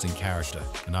interesting character,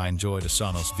 and I enjoyed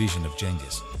Asano's vision of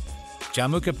Genghis.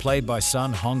 Jamuka, played by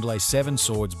son Honglei, Seven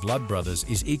Swords Blood Brothers,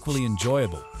 is equally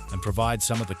enjoyable and provides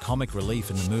some of the comic relief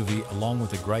in the movie, along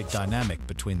with a great dynamic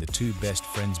between the 2 best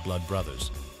friends blood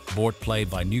brothers. Bort, played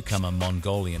by newcomer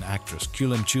Mongolian actress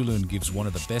Chuluuny Khulan, gives one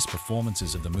of the best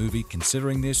performances of the movie,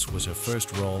 considering this was her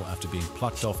first role after being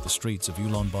plucked off the streets of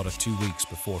Ulaanbaatar 2 weeks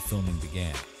before filming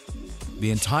began.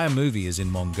 The entire movie is in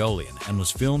Mongolian and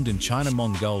was filmed in China,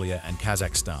 Mongolia, and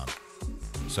Kazakhstan.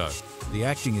 So, the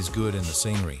acting is good and the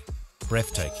scenery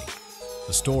breathtaking.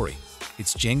 The story,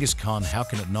 it's Genghis Khan, how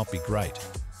can it not be great?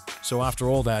 So after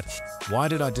all that, why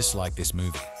did I dislike this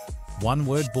movie? One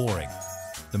word: boring.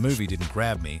 The movie didn't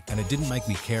grab me, and it didn't make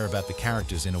me care about the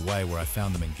characters in a way where I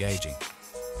found them engaging.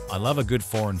 I love a good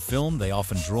foreign film, they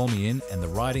often draw me in, and the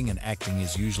writing and acting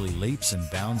is usually leaps and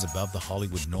bounds above the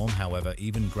Hollywood norm. However,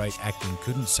 even great acting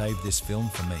couldn't save this film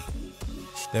for me.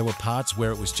 There were parts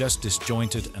where it was just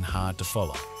disjointed and hard to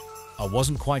follow. I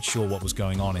wasn't quite sure what was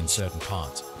going on in certain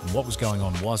parts, and what was going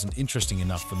on wasn't interesting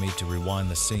enough for me to rewind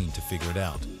the scene to figure it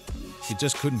out. It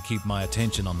just couldn't keep my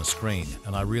attention on the screen,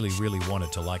 and I really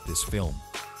wanted to like this film.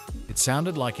 It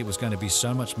sounded like it was going to be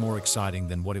so much more exciting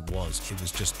than what it was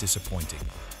just disappointing.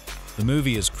 The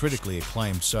movie is critically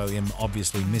acclaimed, so I'm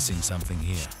obviously missing something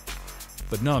here.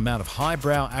 But no amount of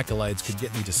highbrow accolades could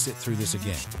get me to sit through this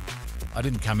again. I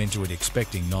didn't come into it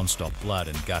expecting non-stop blood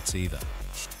and guts either.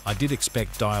 I did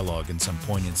expect dialogue and some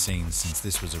poignant scenes, since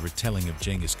this was a retelling of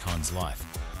Genghis Khan's life,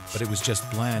 but it was just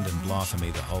bland and blah for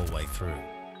me the whole way through.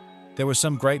 There were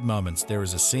some great moments. There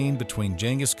is a scene between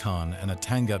Genghis Khan and a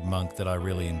Tangut monk that I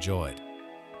really enjoyed.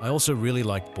 I also really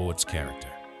liked Bort's character.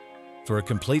 For a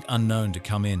complete unknown to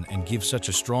come in and give such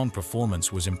a strong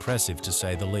performance was impressive, to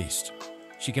say the least.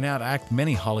 She can outact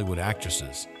many Hollywood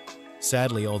actresses.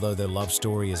 Sadly, although their love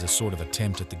story is a sort of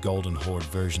attempt at the Golden Horde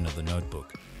version of The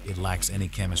Notebook, it lacks any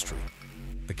chemistry.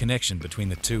 The connection between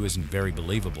the 2 isn't very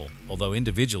believable, although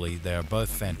individually they are both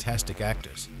fantastic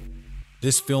actors.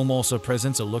 This film also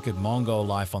presents a look at Mongol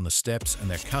life on the steppes and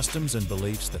their customs and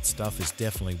beliefs. That stuff is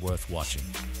definitely worth watching.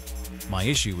 My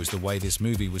issue was the way this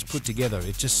movie was put together.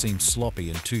 It just seemed sloppy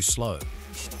and too slow.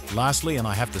 Lastly, and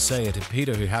I have to say it,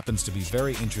 Peter, who happens to be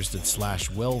very interested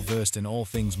 / well-versed in all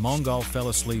things Mongol, fell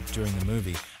asleep during the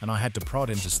movie, and I had to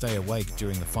prod him to stay awake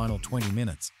during the final 20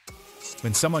 minutes.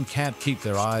 When someone can't keep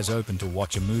their eyes open to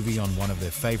watch a movie on one of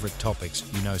their favorite topics,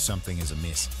 you know something is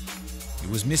amiss. It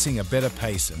was missing a better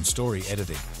pace and story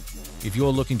editing. If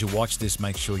you're looking to watch this,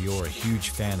 make sure you're a huge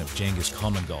fan of Genghis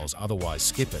Khan Mongols, otherwise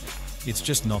skip it. It's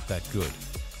just not that good.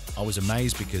 I was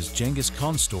amazed because Genghis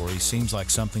Khan's story seems like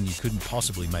something you couldn't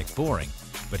possibly make boring,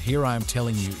 but here I am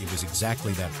telling you it was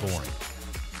exactly that boring.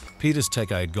 Peter's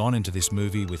take: I had gone into this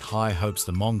movie with high hopes.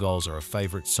 The Mongols are a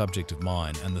favorite subject of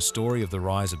mine, and the story of the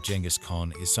rise of Genghis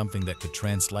Khan is something that could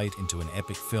translate into an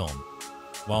epic film.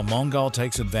 While Mongol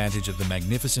takes advantage of the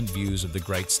magnificent views of the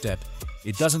Great Steppe,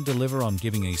 it doesn't deliver on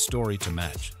giving a story to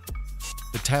match.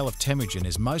 The tale of Temujin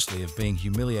is mostly of being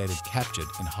humiliated, captured,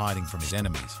 and hiding from his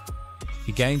enemies.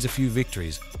 He gains a few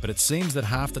victories, but it seems that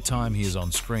half the time he is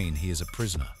on screen, he is a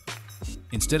prisoner.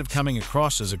 Instead of coming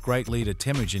across as a great leader,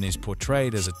 Temujin is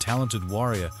portrayed as a talented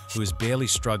warrior who is barely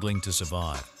struggling to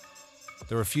survive.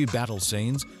 There are a few battle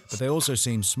scenes, but they also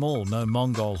seem small. No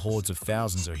Mongol hordes of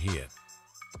thousands are here.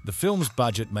 The film's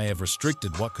budget may have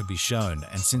restricted what could be shown,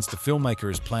 and since the filmmaker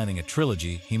is planning a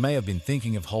trilogy, he may have been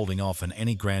thinking of holding off on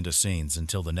any grander scenes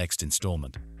until the next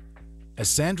installment. As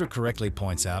Sandra correctly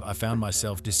points out, I found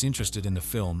myself disinterested in the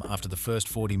film after the first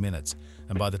 40 minutes,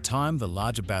 and by the time the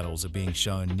larger battles are being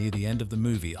shown near the end of the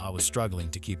movie, I was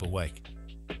struggling to keep awake.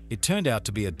 It turned out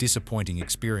to be a disappointing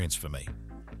experience for me.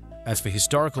 As for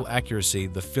historical accuracy,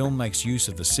 the film makes use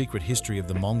of the secret history of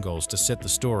the Mongols to set the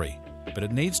story, but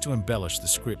it needs to embellish the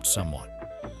script somewhat.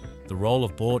 The role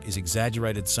of Bort is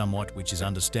exaggerated somewhat, which is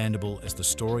understandable as the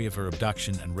story of her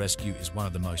abduction and rescue is one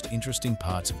of the most interesting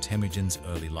parts of Temujin's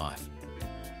early life.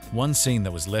 One scene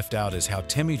that was left out is how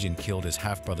Temujin killed his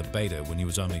half-brother Beta when he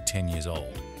was only 10 years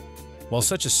old. While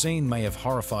such a scene may have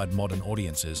horrified modern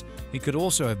audiences, it could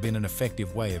also have been an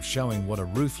effective way of showing what a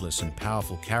ruthless and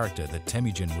powerful character that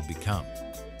Temujin would become.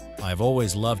 I have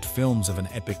always loved films of an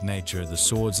epic nature, the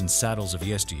swords and saddles of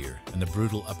yesteryear, and the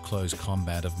brutal up-close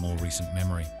combat of more recent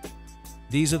memory.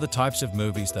 These are the types of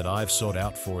movies that I've sought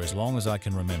out for as long as I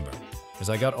can remember. As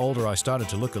I got older, I started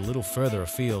to look a little further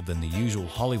afield than the usual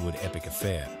Hollywood epic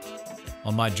affair.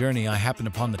 On my journey, I happened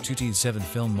upon the 2007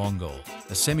 film Mongol,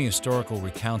 a semi-historical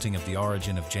recounting of the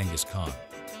origin of Genghis Khan.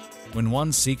 When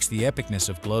one seeks the epicness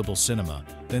of global cinema,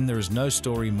 then there is no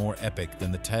story more epic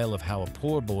than the tale of how a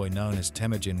poor boy known as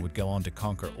Temujin would go on to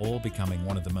conquer all, becoming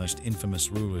one of the most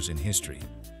infamous rulers in history.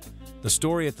 The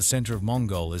story at the center of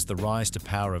Mongol is the rise to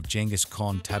power of Genghis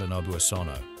Khan Tadanobu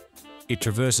Asano. It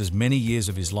traverses many years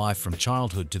of his life from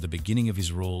childhood to the beginning of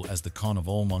his rule as the Khan of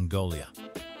all Mongolia.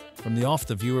 From the off,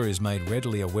 the viewer is made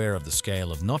readily aware of the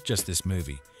scale of not just this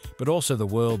movie, but also the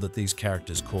world that these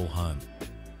characters call home.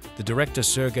 The director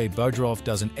Sergei Bodrov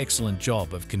does an excellent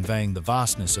job of conveying the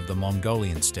vastness of the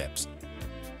Mongolian steppes.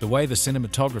 The way the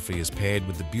cinematography is paired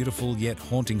with the beautiful yet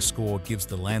haunting score gives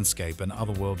the landscape an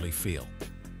otherworldly feel.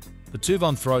 The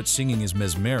Tuvan throat singing is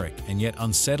mesmeric and yet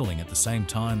unsettling at the same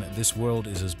time. This world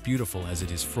is as beautiful as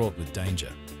it is fraught with danger.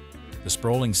 The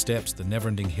sprawling steppes, the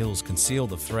never-ending hills conceal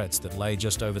the threats that lay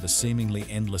just over the seemingly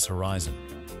endless horizon.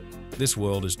 This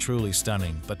world is truly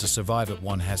stunning, but to survive it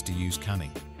one has to use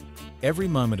cunning. Every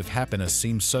moment of happiness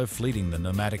seems so fleeting. The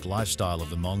nomadic lifestyle of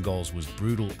the Mongols was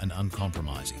brutal and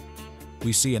uncompromising.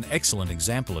 We see an excellent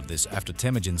example of this after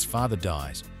Temujin's father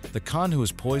dies. The Khan who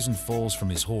was poisoned falls from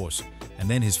his horse, and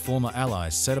then his former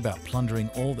allies set about plundering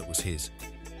all that was his.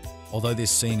 Although this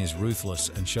scene is ruthless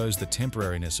and shows the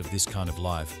temporariness of this kind of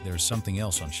life, there is something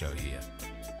else on show here.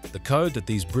 The code that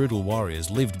these brutal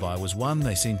warriors lived by was one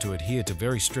they seemed to adhere to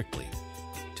very strictly.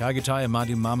 Tagatai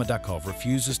Amadu Mamadakov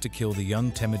refuses to kill the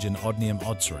young Temujin Odnium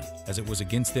Odsaran, as it was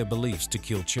against their beliefs to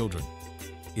kill children.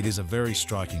 It is a very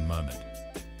striking moment.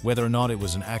 Whether or not it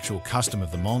was an actual custom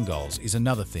of the Mongols is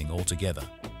another thing altogether.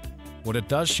 What it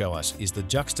does show us is the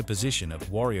juxtaposition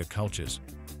of warrior cultures.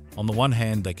 On the one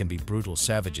hand, they can be brutal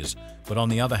savages, but on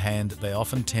the other hand, they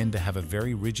often tend to have a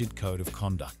very rigid code of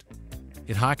conduct.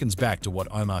 It harkens back to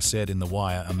what Omar said in The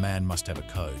Wire, a man must have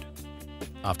a code.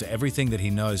 After everything that he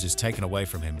knows is taken away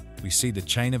from him, we see the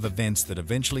chain of events that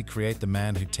eventually create the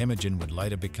man who Temujin would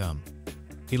later become.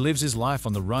 He lives his life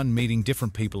on the run, meeting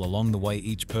different people along the way.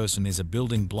 Each person is a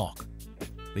building block.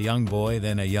 The young boy,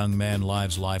 then a young man,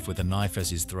 lives life with a knife as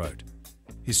his throat.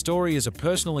 His story is a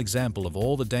personal example of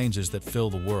all the dangers that fill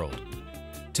the world.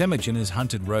 Temujin is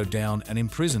hunted, rode down, and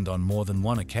imprisoned on more than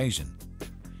one occasion.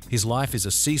 His life is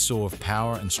a seesaw of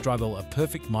power and struggle, a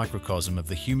perfect microcosm of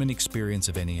the human experience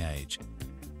of any age.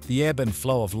 The ebb and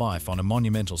flow of life on a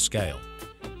monumental scale.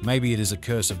 Maybe it is a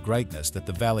curse of greatness that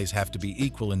the valleys have to be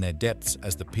equal in their depths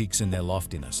as the peaks in their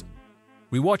loftiness.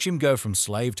 We watch him go from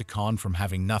slave to Khan, from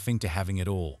having nothing to having it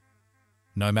all.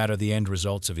 No matter the end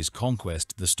results of his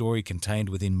conquest, the story contained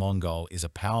within Mongol is a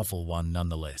powerful one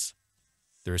nonetheless.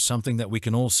 There is something that we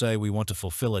can all say: we want to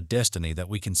fulfill a destiny that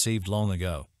we conceived long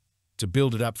ago, to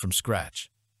build it up from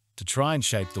scratch, to try and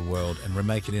shape the world and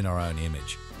remake it in our own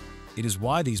image. It is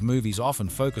why these movies often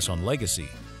focus on legacy.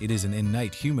 It is an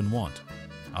innate human want.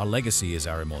 Our legacy is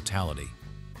our immortality.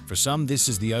 For some, this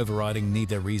is the overriding need,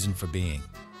 their reason for being.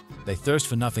 They thirst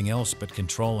for nothing else but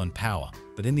control and power,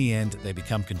 but in the end, they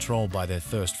become controlled by their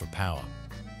thirst for power.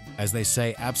 As they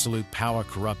say, absolute power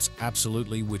corrupts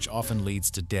absolutely, which often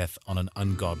leads to death on an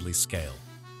ungodly scale.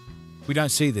 We don't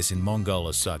see this in Mongol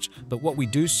as such, but what we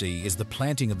do see is the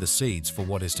planting of the seeds for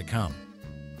what is to come.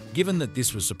 Given that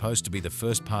this was supposed to be the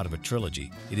first part of a trilogy,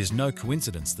 it is no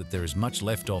coincidence that there is much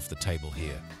left off the table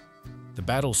here. The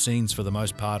battle scenes for the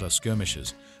most part are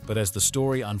skirmishes, but as the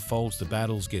story unfolds, the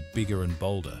battles get bigger and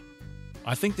bolder.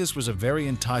 I think this was a very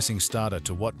enticing starter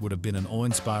to what would have been an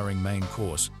awe-inspiring main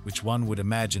course, which one would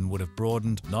imagine would have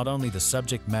broadened not only the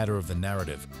subject matter of the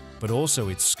narrative, but also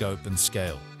its scope and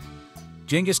scale.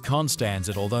 Genghis Khan stands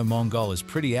it. Although Mongol is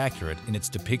pretty accurate in its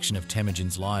depiction of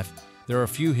Temujin's life, there are a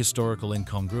few historical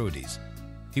incongruities.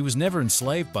 He was never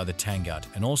enslaved by the Tangut,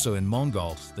 and also in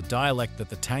Mongol, the dialect that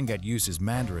the Tangut use is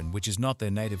Mandarin, which is not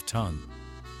their native tongue.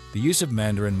 The use of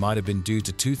Mandarin might have been due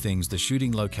to two things: the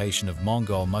shooting location of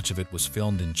Mongol, much of it was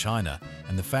filmed in China,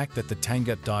 and the fact that the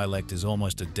Tangut dialect is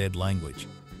almost a dead language.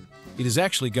 It is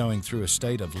actually going through a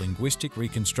state of linguistic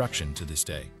reconstruction to this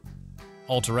day.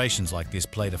 Alterations like this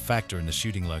played a factor in the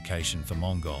shooting location for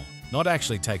Mongol. Not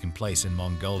actually taken place in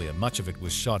Mongolia, much of it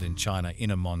was shot in China,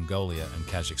 Inner Mongolia and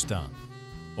Kazakhstan.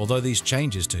 Although these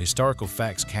changes to historical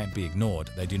facts can't be ignored,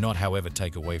 they do not, however,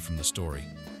 take away from the story.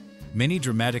 Many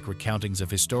dramatic recountings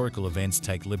of historical events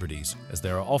take liberties, as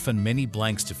there are often many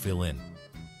blanks to fill in.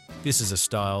 This is a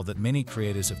style that many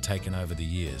creators have taken over the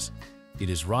years. It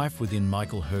is rife within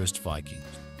Michael Hirst Vikings.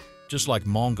 Just like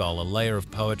Mongol, a layer of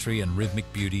poetry and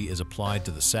rhythmic beauty is applied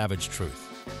to the savage truth.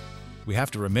 We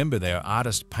have to remember they are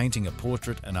artists painting a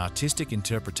portrait, an artistic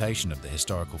interpretation of the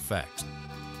historical facts.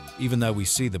 Even though we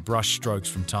see the brush strokes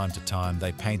from time to time,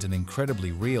 they paint an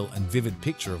incredibly real and vivid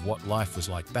picture of what life was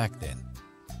like back then.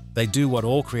 They do what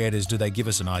all creators do: they give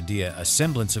us an idea, a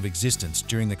semblance of existence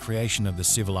during the creation of the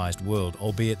civilized world,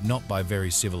 albeit not by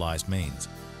very civilized means.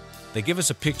 They give us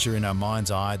a picture in our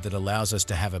mind's eye that allows us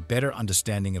to have a better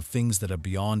understanding of things that are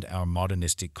beyond our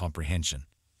modernistic comprehension.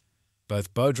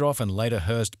 Both Bodrov and later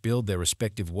Hirst build their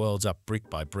respective worlds up brick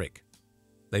by brick.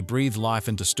 They breathe life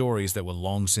into stories that were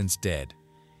long since dead.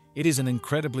 It is an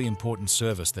incredibly important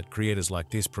service that creators like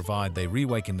this provide. They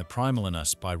reawaken the primal in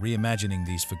us by reimagining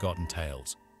these forgotten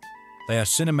tales. They are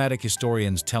cinematic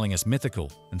historians telling us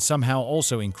mythical and somehow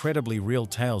also incredibly real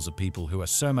tales of people who are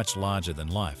so much larger than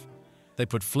life. They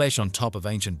put flesh on top of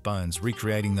ancient bones,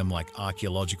 recreating them like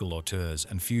archaeological auteurs,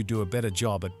 and few do a better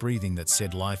job at breathing that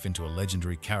said life into a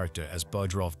legendary character as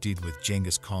Bodrov did with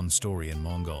Genghis Khan's story in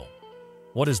Mongol.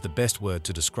 What is the best word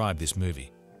to describe this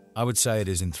movie? I would say it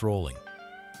is enthralling.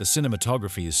 The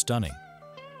cinematography is stunning.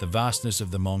 The vastness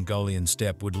of the Mongolian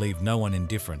steppe would leave no one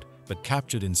indifferent, but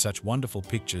captured in such wonderful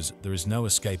pictures, there is no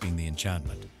escaping the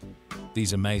enchantment.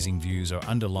 These amazing views are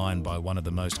underlined by one of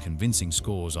the most convincing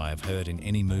scores I have heard in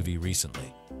any movie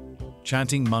recently.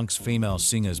 Chanting monks, female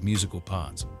singers, musical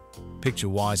parts.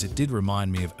 Picture-wise, it did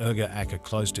remind me of Urga Aka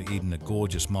Close to Eden, a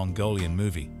gorgeous Mongolian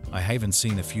movie I haven't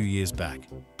seen a few years back.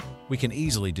 We can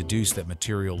easily deduce that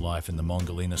material life in the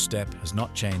Mongolian steppe has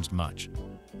not changed much.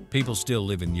 People still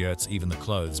live in yurts, even the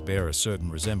clothes bear a certain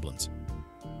resemblance.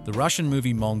 The Russian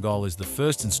movie Mongol is the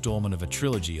first installment of a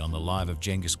trilogy on the life of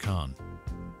Genghis Khan.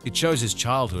 It shows his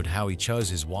childhood, how he chose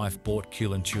his wife, brought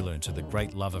Chuluuny Khulan to the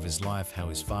great love of his life, how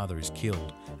his father is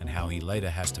killed, and how he later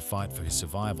has to fight for his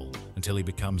survival until he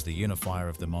becomes the unifier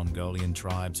of the Mongolian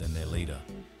tribes and their leader.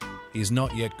 He is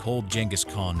not yet called Genghis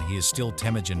Khan, he is still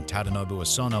Temujin Tadanobu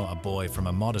Asano, a boy from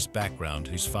a modest background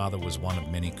whose father was one of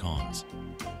many Khans.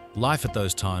 Life at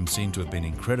those times seemed to have been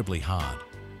incredibly hard.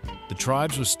 The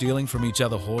tribes were stealing from each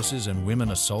other horses, and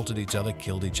women assaulted each other,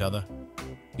 killed each other.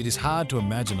 It is hard to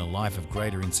imagine a life of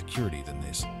greater insecurity than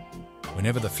this.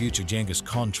 Whenever the future Genghis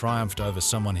Khan triumphed over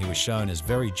someone, he was shown as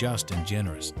very just and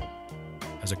generous.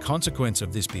 As a consequence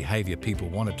of this behavior, people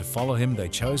wanted to follow him, they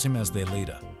chose him as their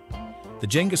leader. The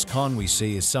Genghis Khan we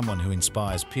see is someone who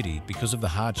inspires pity because of the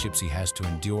hardships he has to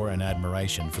endure, and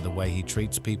admiration for the way he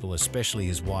treats people, especially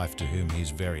his wife, to whom he is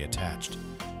very attached.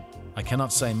 I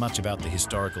cannot say much about the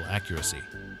historical accuracy.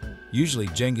 Usually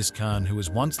Genghis Khan, who was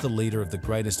once the leader of the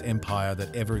greatest empire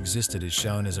that ever existed, is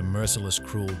shown as a merciless,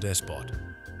 cruel despot.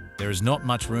 There is not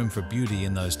much room for beauty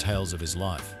in those tales of his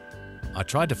life. I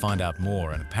tried to find out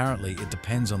more, and apparently it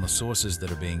depends on the sources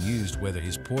that are being used whether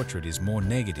his portrait is more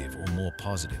negative or more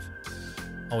positive.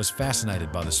 I was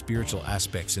fascinated by the spiritual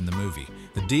aspects in the movie,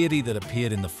 the deity that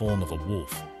appeared in the form of a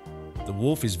wolf. The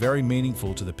wolf is very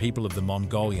meaningful to the people of the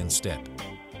Mongolian steppe.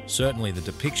 Certainly the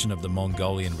depiction of the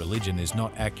Mongolian religion is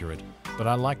not accurate, but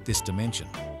I liked this dimension.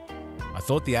 I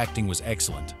thought the acting was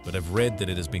excellent, but have read that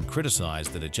it has been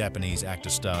criticized that a Japanese actor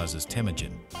stars as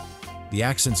Temujin. The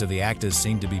accents of the actors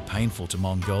seem to be painful to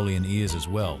Mongolian ears as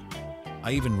well.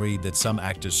 I even read that some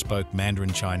actors spoke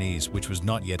Mandarin Chinese, which was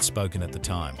not yet spoken at the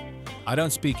time. I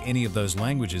don't speak any of those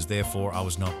languages, therefore I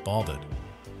was not bothered.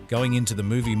 Going into the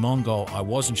movie Mongol, I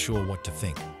wasn't sure what to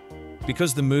think.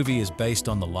 Because the movie is based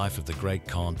on the life of the great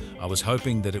Khan, I was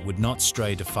hoping that it would not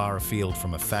stray too far afield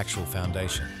from a factual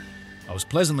foundation. I was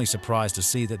pleasantly surprised to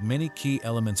see that many key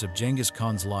elements of Genghis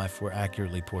Khan's life were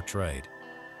accurately portrayed.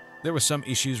 There were some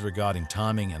issues regarding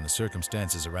timing and the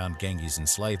circumstances around Genghis'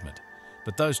 enslavement,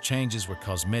 but those changes were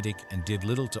cosmetic and did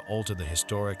little to alter the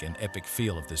historic and epic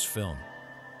feel of this film.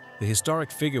 The historic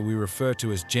figure we refer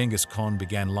to as Genghis Khan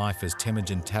began life as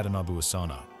Temujin Tadanobu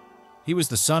Asano. He was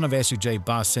the son of Esujay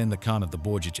Barsen, the Khan of the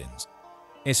Borjigins.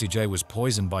 Sujay was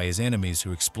poisoned by his enemies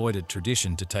who exploited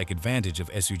tradition to take advantage of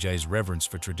Sujay's reverence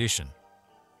for tradition.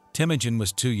 Temujin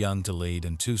was too young to lead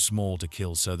and too small to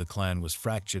kill, so the clan was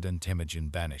fractured and Temujin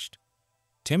banished.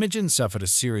 Temujin suffered a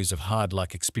series of hard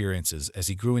luck experiences as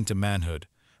he grew into manhood,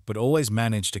 but always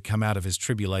managed to come out of his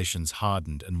tribulations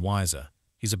hardened and wiser.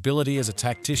 His ability as a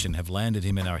tactician have landed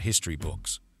him in our history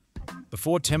books.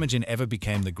 Before Temujin ever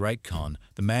became the Great Khan,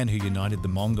 the man who united the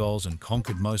Mongols and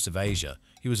conquered most of Asia,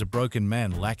 he was a broken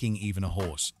man lacking even a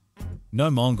horse. No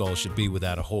Mongol should be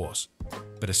without a horse,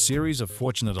 but a series of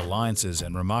fortunate alliances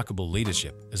and remarkable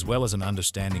leadership, as well as an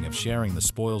understanding of sharing the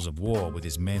spoils of war with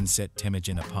his men, set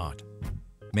Temujin apart.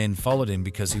 Men followed him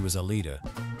because he was a leader.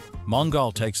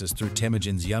 Mongol takes us through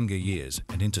Temujin's younger years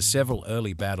and into several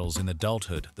early battles in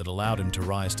adulthood that allowed him to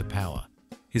rise to power.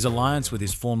 His alliance with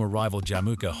his former rival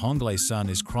Jamukha Honglei's son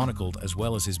is chronicled, as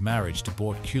well as his marriage to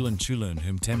Chuluuny Khulan,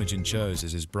 whom Temujin chose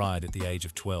as his bride at the age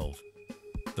of 12.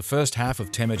 The first half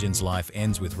of Temujin's life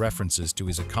ends with references to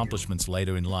his accomplishments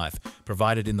later in life,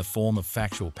 provided in the form of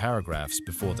factual paragraphs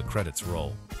before the credits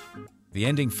roll. The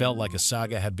ending felt like a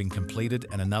saga had been completed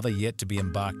and another yet to be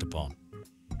embarked upon.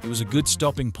 It was a good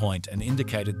stopping point and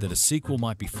indicated that a sequel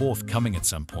might be forthcoming at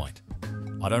some point.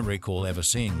 I don't recall ever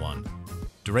seeing one.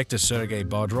 Director Sergei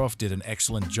Bodrov did an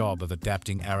excellent job of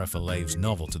adapting Arif Aliyev's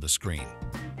novel to the screen.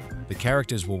 The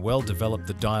characters were well developed,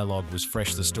 the dialogue was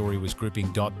fresh, the story was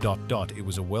gripping. It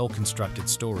was a well-constructed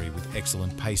story with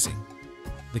excellent pacing.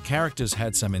 The characters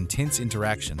had some intense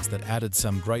interactions that added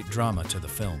some great drama to the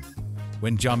film.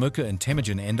 When Jamukha and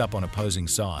Temujin end up on opposing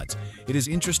sides, it is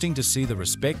interesting to see the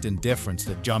respect and deference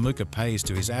that Jamukha pays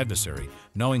to his adversary,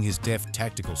 knowing his deft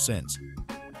tactical sense.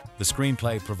 The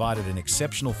screenplay provided an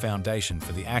exceptional foundation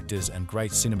for the actors and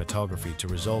great cinematography to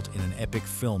result in an epic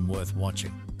film worth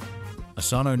watching.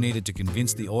 Asano needed to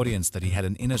convince the audience that he had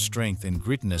an inner strength and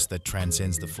grittiness that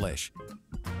transcends the flesh.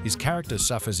 His character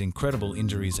suffers incredible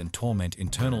injuries and torment,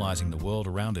 internalizing the world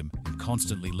around him and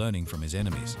constantly learning from his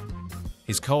enemies.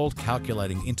 His cold,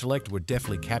 calculating intellect were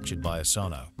deftly captured by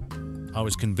Asano. I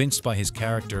was convinced by his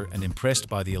character and impressed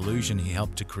by the illusion he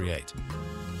helped to create.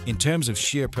 In terms of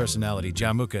sheer personality,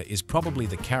 Jamukha is probably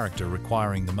the character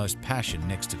requiring the most passion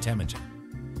next to Temujin.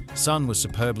 Sun was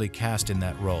superbly cast in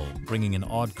that role, bringing an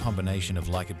odd combination of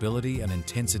likability and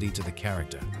intensity to the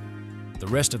character. The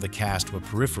rest of the cast were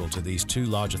peripheral to these two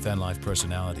larger-than-life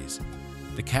personalities.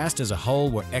 The cast as a whole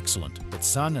were excellent, but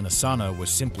Sun and Asano were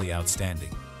simply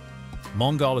outstanding.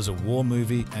 Mongol is a war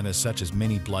movie and as such has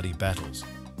many bloody battles.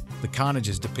 The carnage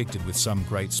is depicted with some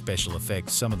great special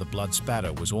effects. Some of the blood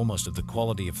spatter was almost of the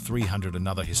quality of 300,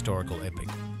 another historical epic.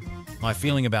 My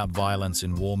feeling about violence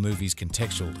in war movies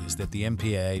contextual is that the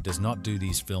MPAA does not do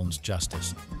these films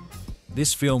justice.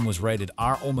 This film was rated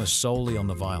R almost solely on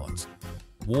the violence.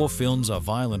 War films are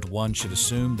violent. One should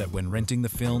assume that when renting the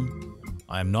film,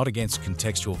 I am not against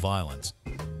contextual violence.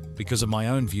 Because of my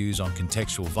own views on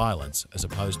contextual violence, as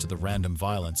opposed to the random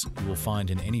violence you will find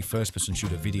in any first-person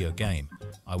shooter video game,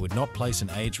 I would not place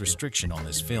an age restriction on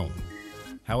this film.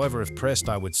 However, if pressed,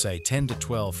 I would say 10 to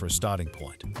 12 for a starting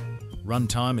point.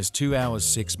 Runtime is 2 hours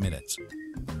 6 minutes.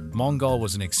 Mongol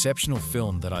was an exceptional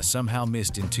film that I somehow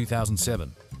missed in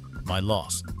 2007. My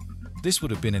loss. This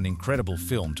would have been an incredible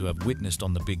film to have witnessed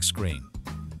on the big screen.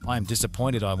 I am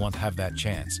disappointed I won't have that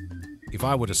chance. If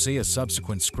I were to see a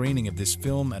subsequent screening of this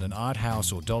film at an art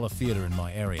house or dollar theater in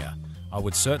my area, I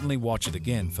would certainly watch it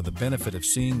again for the benefit of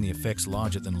seeing the effects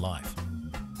larger than life.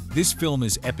 This film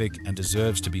is epic and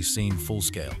deserves to be seen full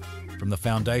scale. From the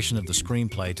foundation of the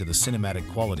screenplay to the cinematic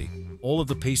quality, all of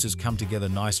the pieces come together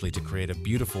nicely to create a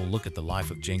beautiful look at the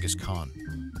life of Genghis Khan.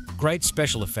 Great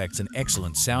special effects, an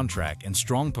excellent soundtrack, and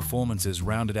strong performances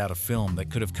rounded out a film that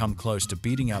could have come close to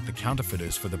beating out The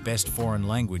Counterfeiters for the best foreign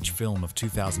language film of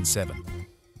 2007.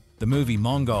 The movie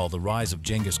Mongol, The Rise of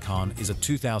Genghis Khan is a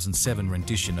 2007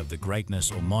 rendition of the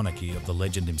greatness or monarchy of the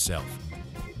legend himself.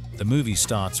 The movie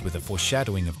starts with a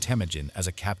foreshadowing of Temujin as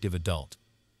a captive adult.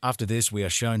 After this, we are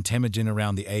shown Temujin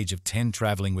around the age of 10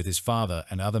 traveling with his father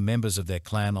and other members of their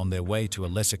clan on their way to a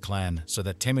lesser clan so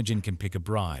that Temujin can pick a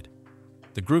bride.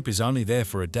 The group is only there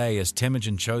for a day as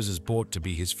Temujin chooses Bort to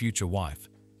be his future wife.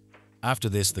 After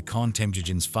this, the Khan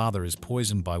Temujin's father is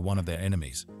poisoned by one of their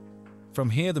enemies.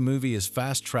 From here, the movie is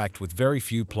fast-tracked with very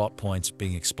few plot points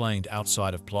being explained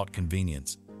outside of plot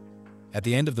convenience. At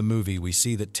the end of the movie, we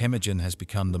see that Temujin has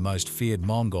become the most feared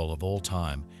Mongol of all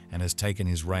time and has taken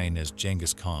his reign as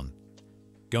Genghis Khan.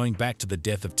 Going back to the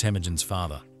death of Temujin's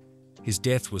father, his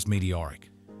death was meteoric.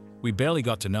 We barely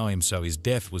got to know him, so his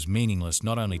death was meaningless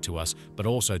not only to us, but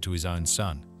also to his own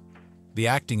son. The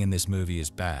acting in this movie is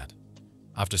bad.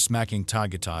 After smacking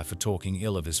Targatai for talking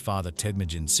ill of his father,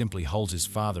 Temujin simply holds his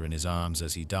father in his arms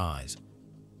as he dies.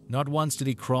 Not once did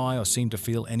he cry or seem to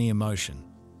feel any emotion.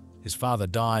 His father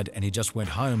died and he just went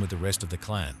home with the rest of the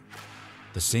clan.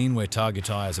 The scene where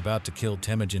Targatai is about to kill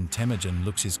Temujin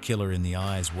looks his killer in the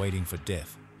eyes, waiting for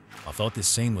death. I thought this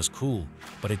scene was cool,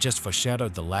 but it just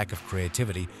foreshadowed the lack of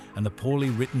creativity and the poorly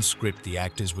written script the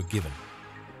actors were given.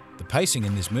 The pacing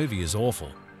in this movie is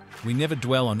awful. We never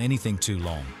dwell on anything too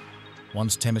long.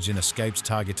 Once Temujin escapes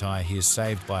Targatai, he is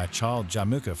saved by a child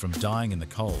Jamuka from dying in the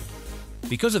cold.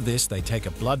 Because of this, they take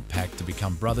a blood pact to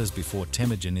become brothers before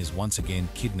Temujin is once again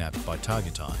kidnapped by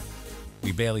Targatai.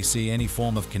 We barely see any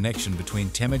form of connection between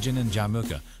Temujin and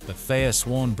Jamuka, but they are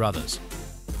sworn brothers.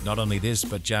 Not only this,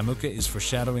 but Jamuka is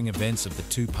foreshadowing events of the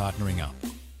two partnering up.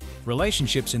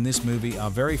 Relationships in this movie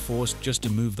are very forced just to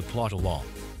move the plot along.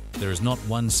 There is not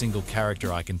one single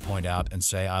character I can point out and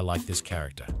say I like this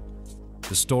character.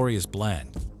 The story is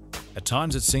bland. At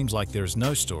times it seems like there is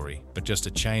no story, but just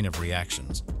a chain of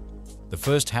reactions. The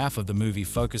first half of the movie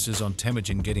focuses on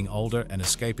Temujin getting older and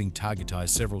escaping Targatai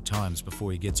several times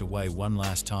before he gets away one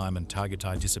last time and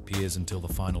Targatai disappears until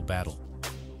the final battle.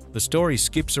 The story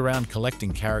skips around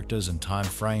collecting characters and time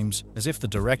frames as if the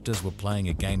directors were playing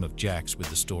a game of jacks with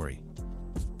the story.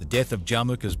 The death of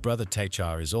Jamuka's brother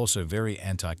Techar is also very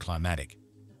anticlimactic.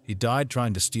 He died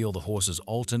trying to steal the horses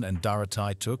Altan and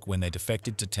Daratai took when they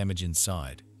defected to Temujin's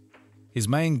side. His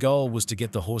main goal was to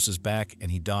get the horses back and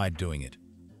he died doing it.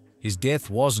 His death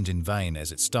wasn't in vain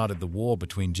as it started the war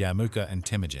between Jamuka and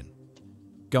Temujin.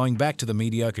 Going back to the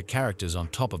mediocre characters on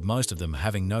top of most of them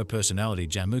having no personality,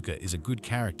 Jamuka is a good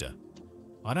character.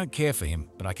 I don't care for him,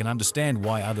 but I can understand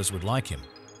why others would like him.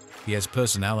 He has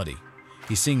personality.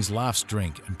 He sings, laughs,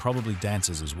 drink, and probably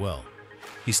dances as well.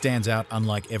 He stands out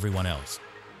unlike everyone else.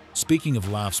 Speaking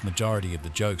of laughs, majority of the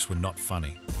jokes were not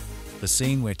funny. The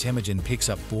scene where Temujin picks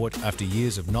up Bort after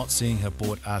years of not seeing her,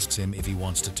 Bort asks him if he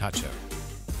wants to touch her.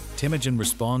 Temujin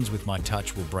responds with, "My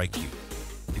touch will break you."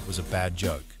 It was a bad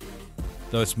joke.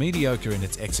 Though it's mediocre in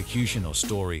its execution or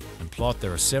story and plot,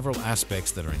 there are several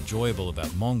aspects that are enjoyable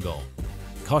about Mongol.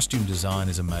 Costume design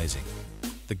is amazing.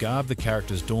 The garb the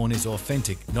characters don is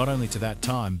authentic not only to that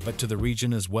time but to the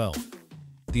region as well.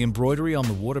 The embroidery on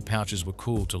the water pouches were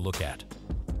cool to look at.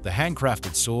 The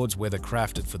handcrafted swords, whether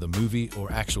crafted for the movie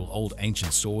or actual old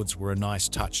ancient swords, were a nice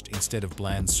touch instead of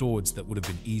bland swords that would have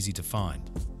been easy to find.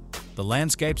 The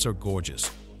landscapes are gorgeous.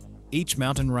 Each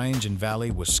mountain range and valley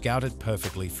was scouted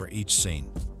perfectly for each scene.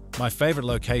 My favorite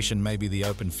location may be the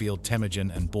open field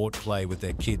Temujin and Bort play with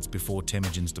their kids before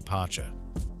Temujin's departure.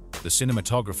 The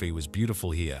cinematography was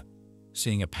beautiful here.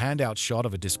 Seeing a panned-out shot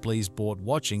of a displeased Bort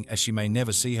watching as she may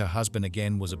never see her husband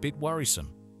again was a bit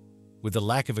worrisome. With the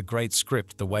lack of a great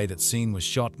script, the way that scene was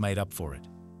shot made up for it.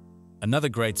 Another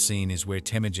great scene is where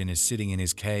Temujin is sitting in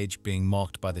his cage being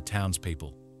mocked by the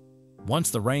townspeople.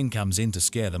 Once the rain comes in to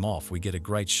scare them off, we get a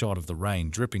great shot of the rain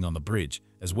dripping on the bridge,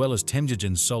 as well as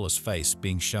Temujin's soulless face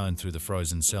being shown through the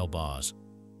frozen cell bars.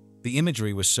 The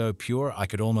imagery was so pure I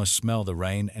could almost smell the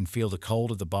rain and feel the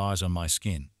cold of the bars on my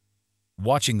skin.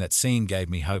 Watching that scene gave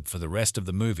me hope for the rest of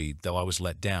the movie, though I was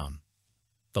let down.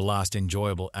 The last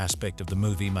enjoyable aspect of the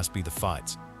movie must be the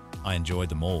fights. I enjoyed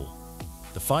them all.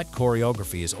 The fight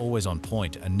choreography is always on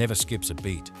point and never skips a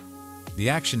beat. The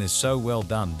action is so well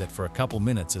done that for a couple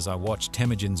minutes as I watched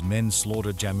Temujin's men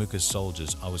slaughter Jamuka's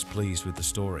soldiers, I was pleased with the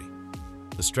story.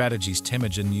 The strategies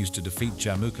Temujin used to defeat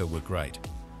Jamuka were great.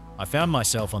 I found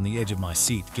myself on the edge of my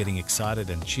seat getting excited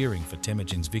and cheering for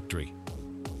Temujin's victory.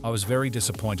 I was very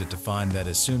disappointed to find that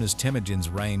as soon as Temujin's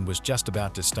reign was just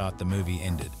about to start, the movie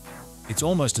ended. It's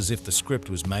almost as if the script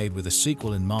was made with a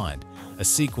sequel in mind, a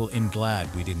sequel I'm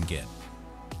glad we didn't get.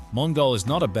 Mongol is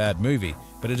not a bad movie,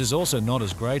 but it is also not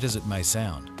as great as it may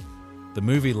sound. The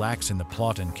movie lacks in the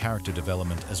plot and character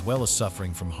development as well as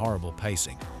suffering from horrible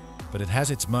pacing, but it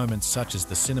has its moments such as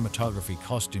the cinematography,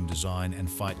 costume design, and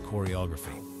fight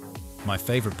choreography. My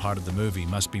favorite part of the movie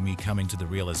must be me coming to the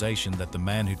realization that the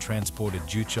man who transported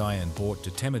Juchai and Bort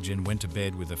to Temujin went to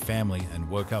bed with a family and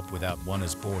woke up without one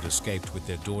as Bort escaped with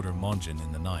their daughter Monjin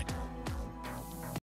in the night.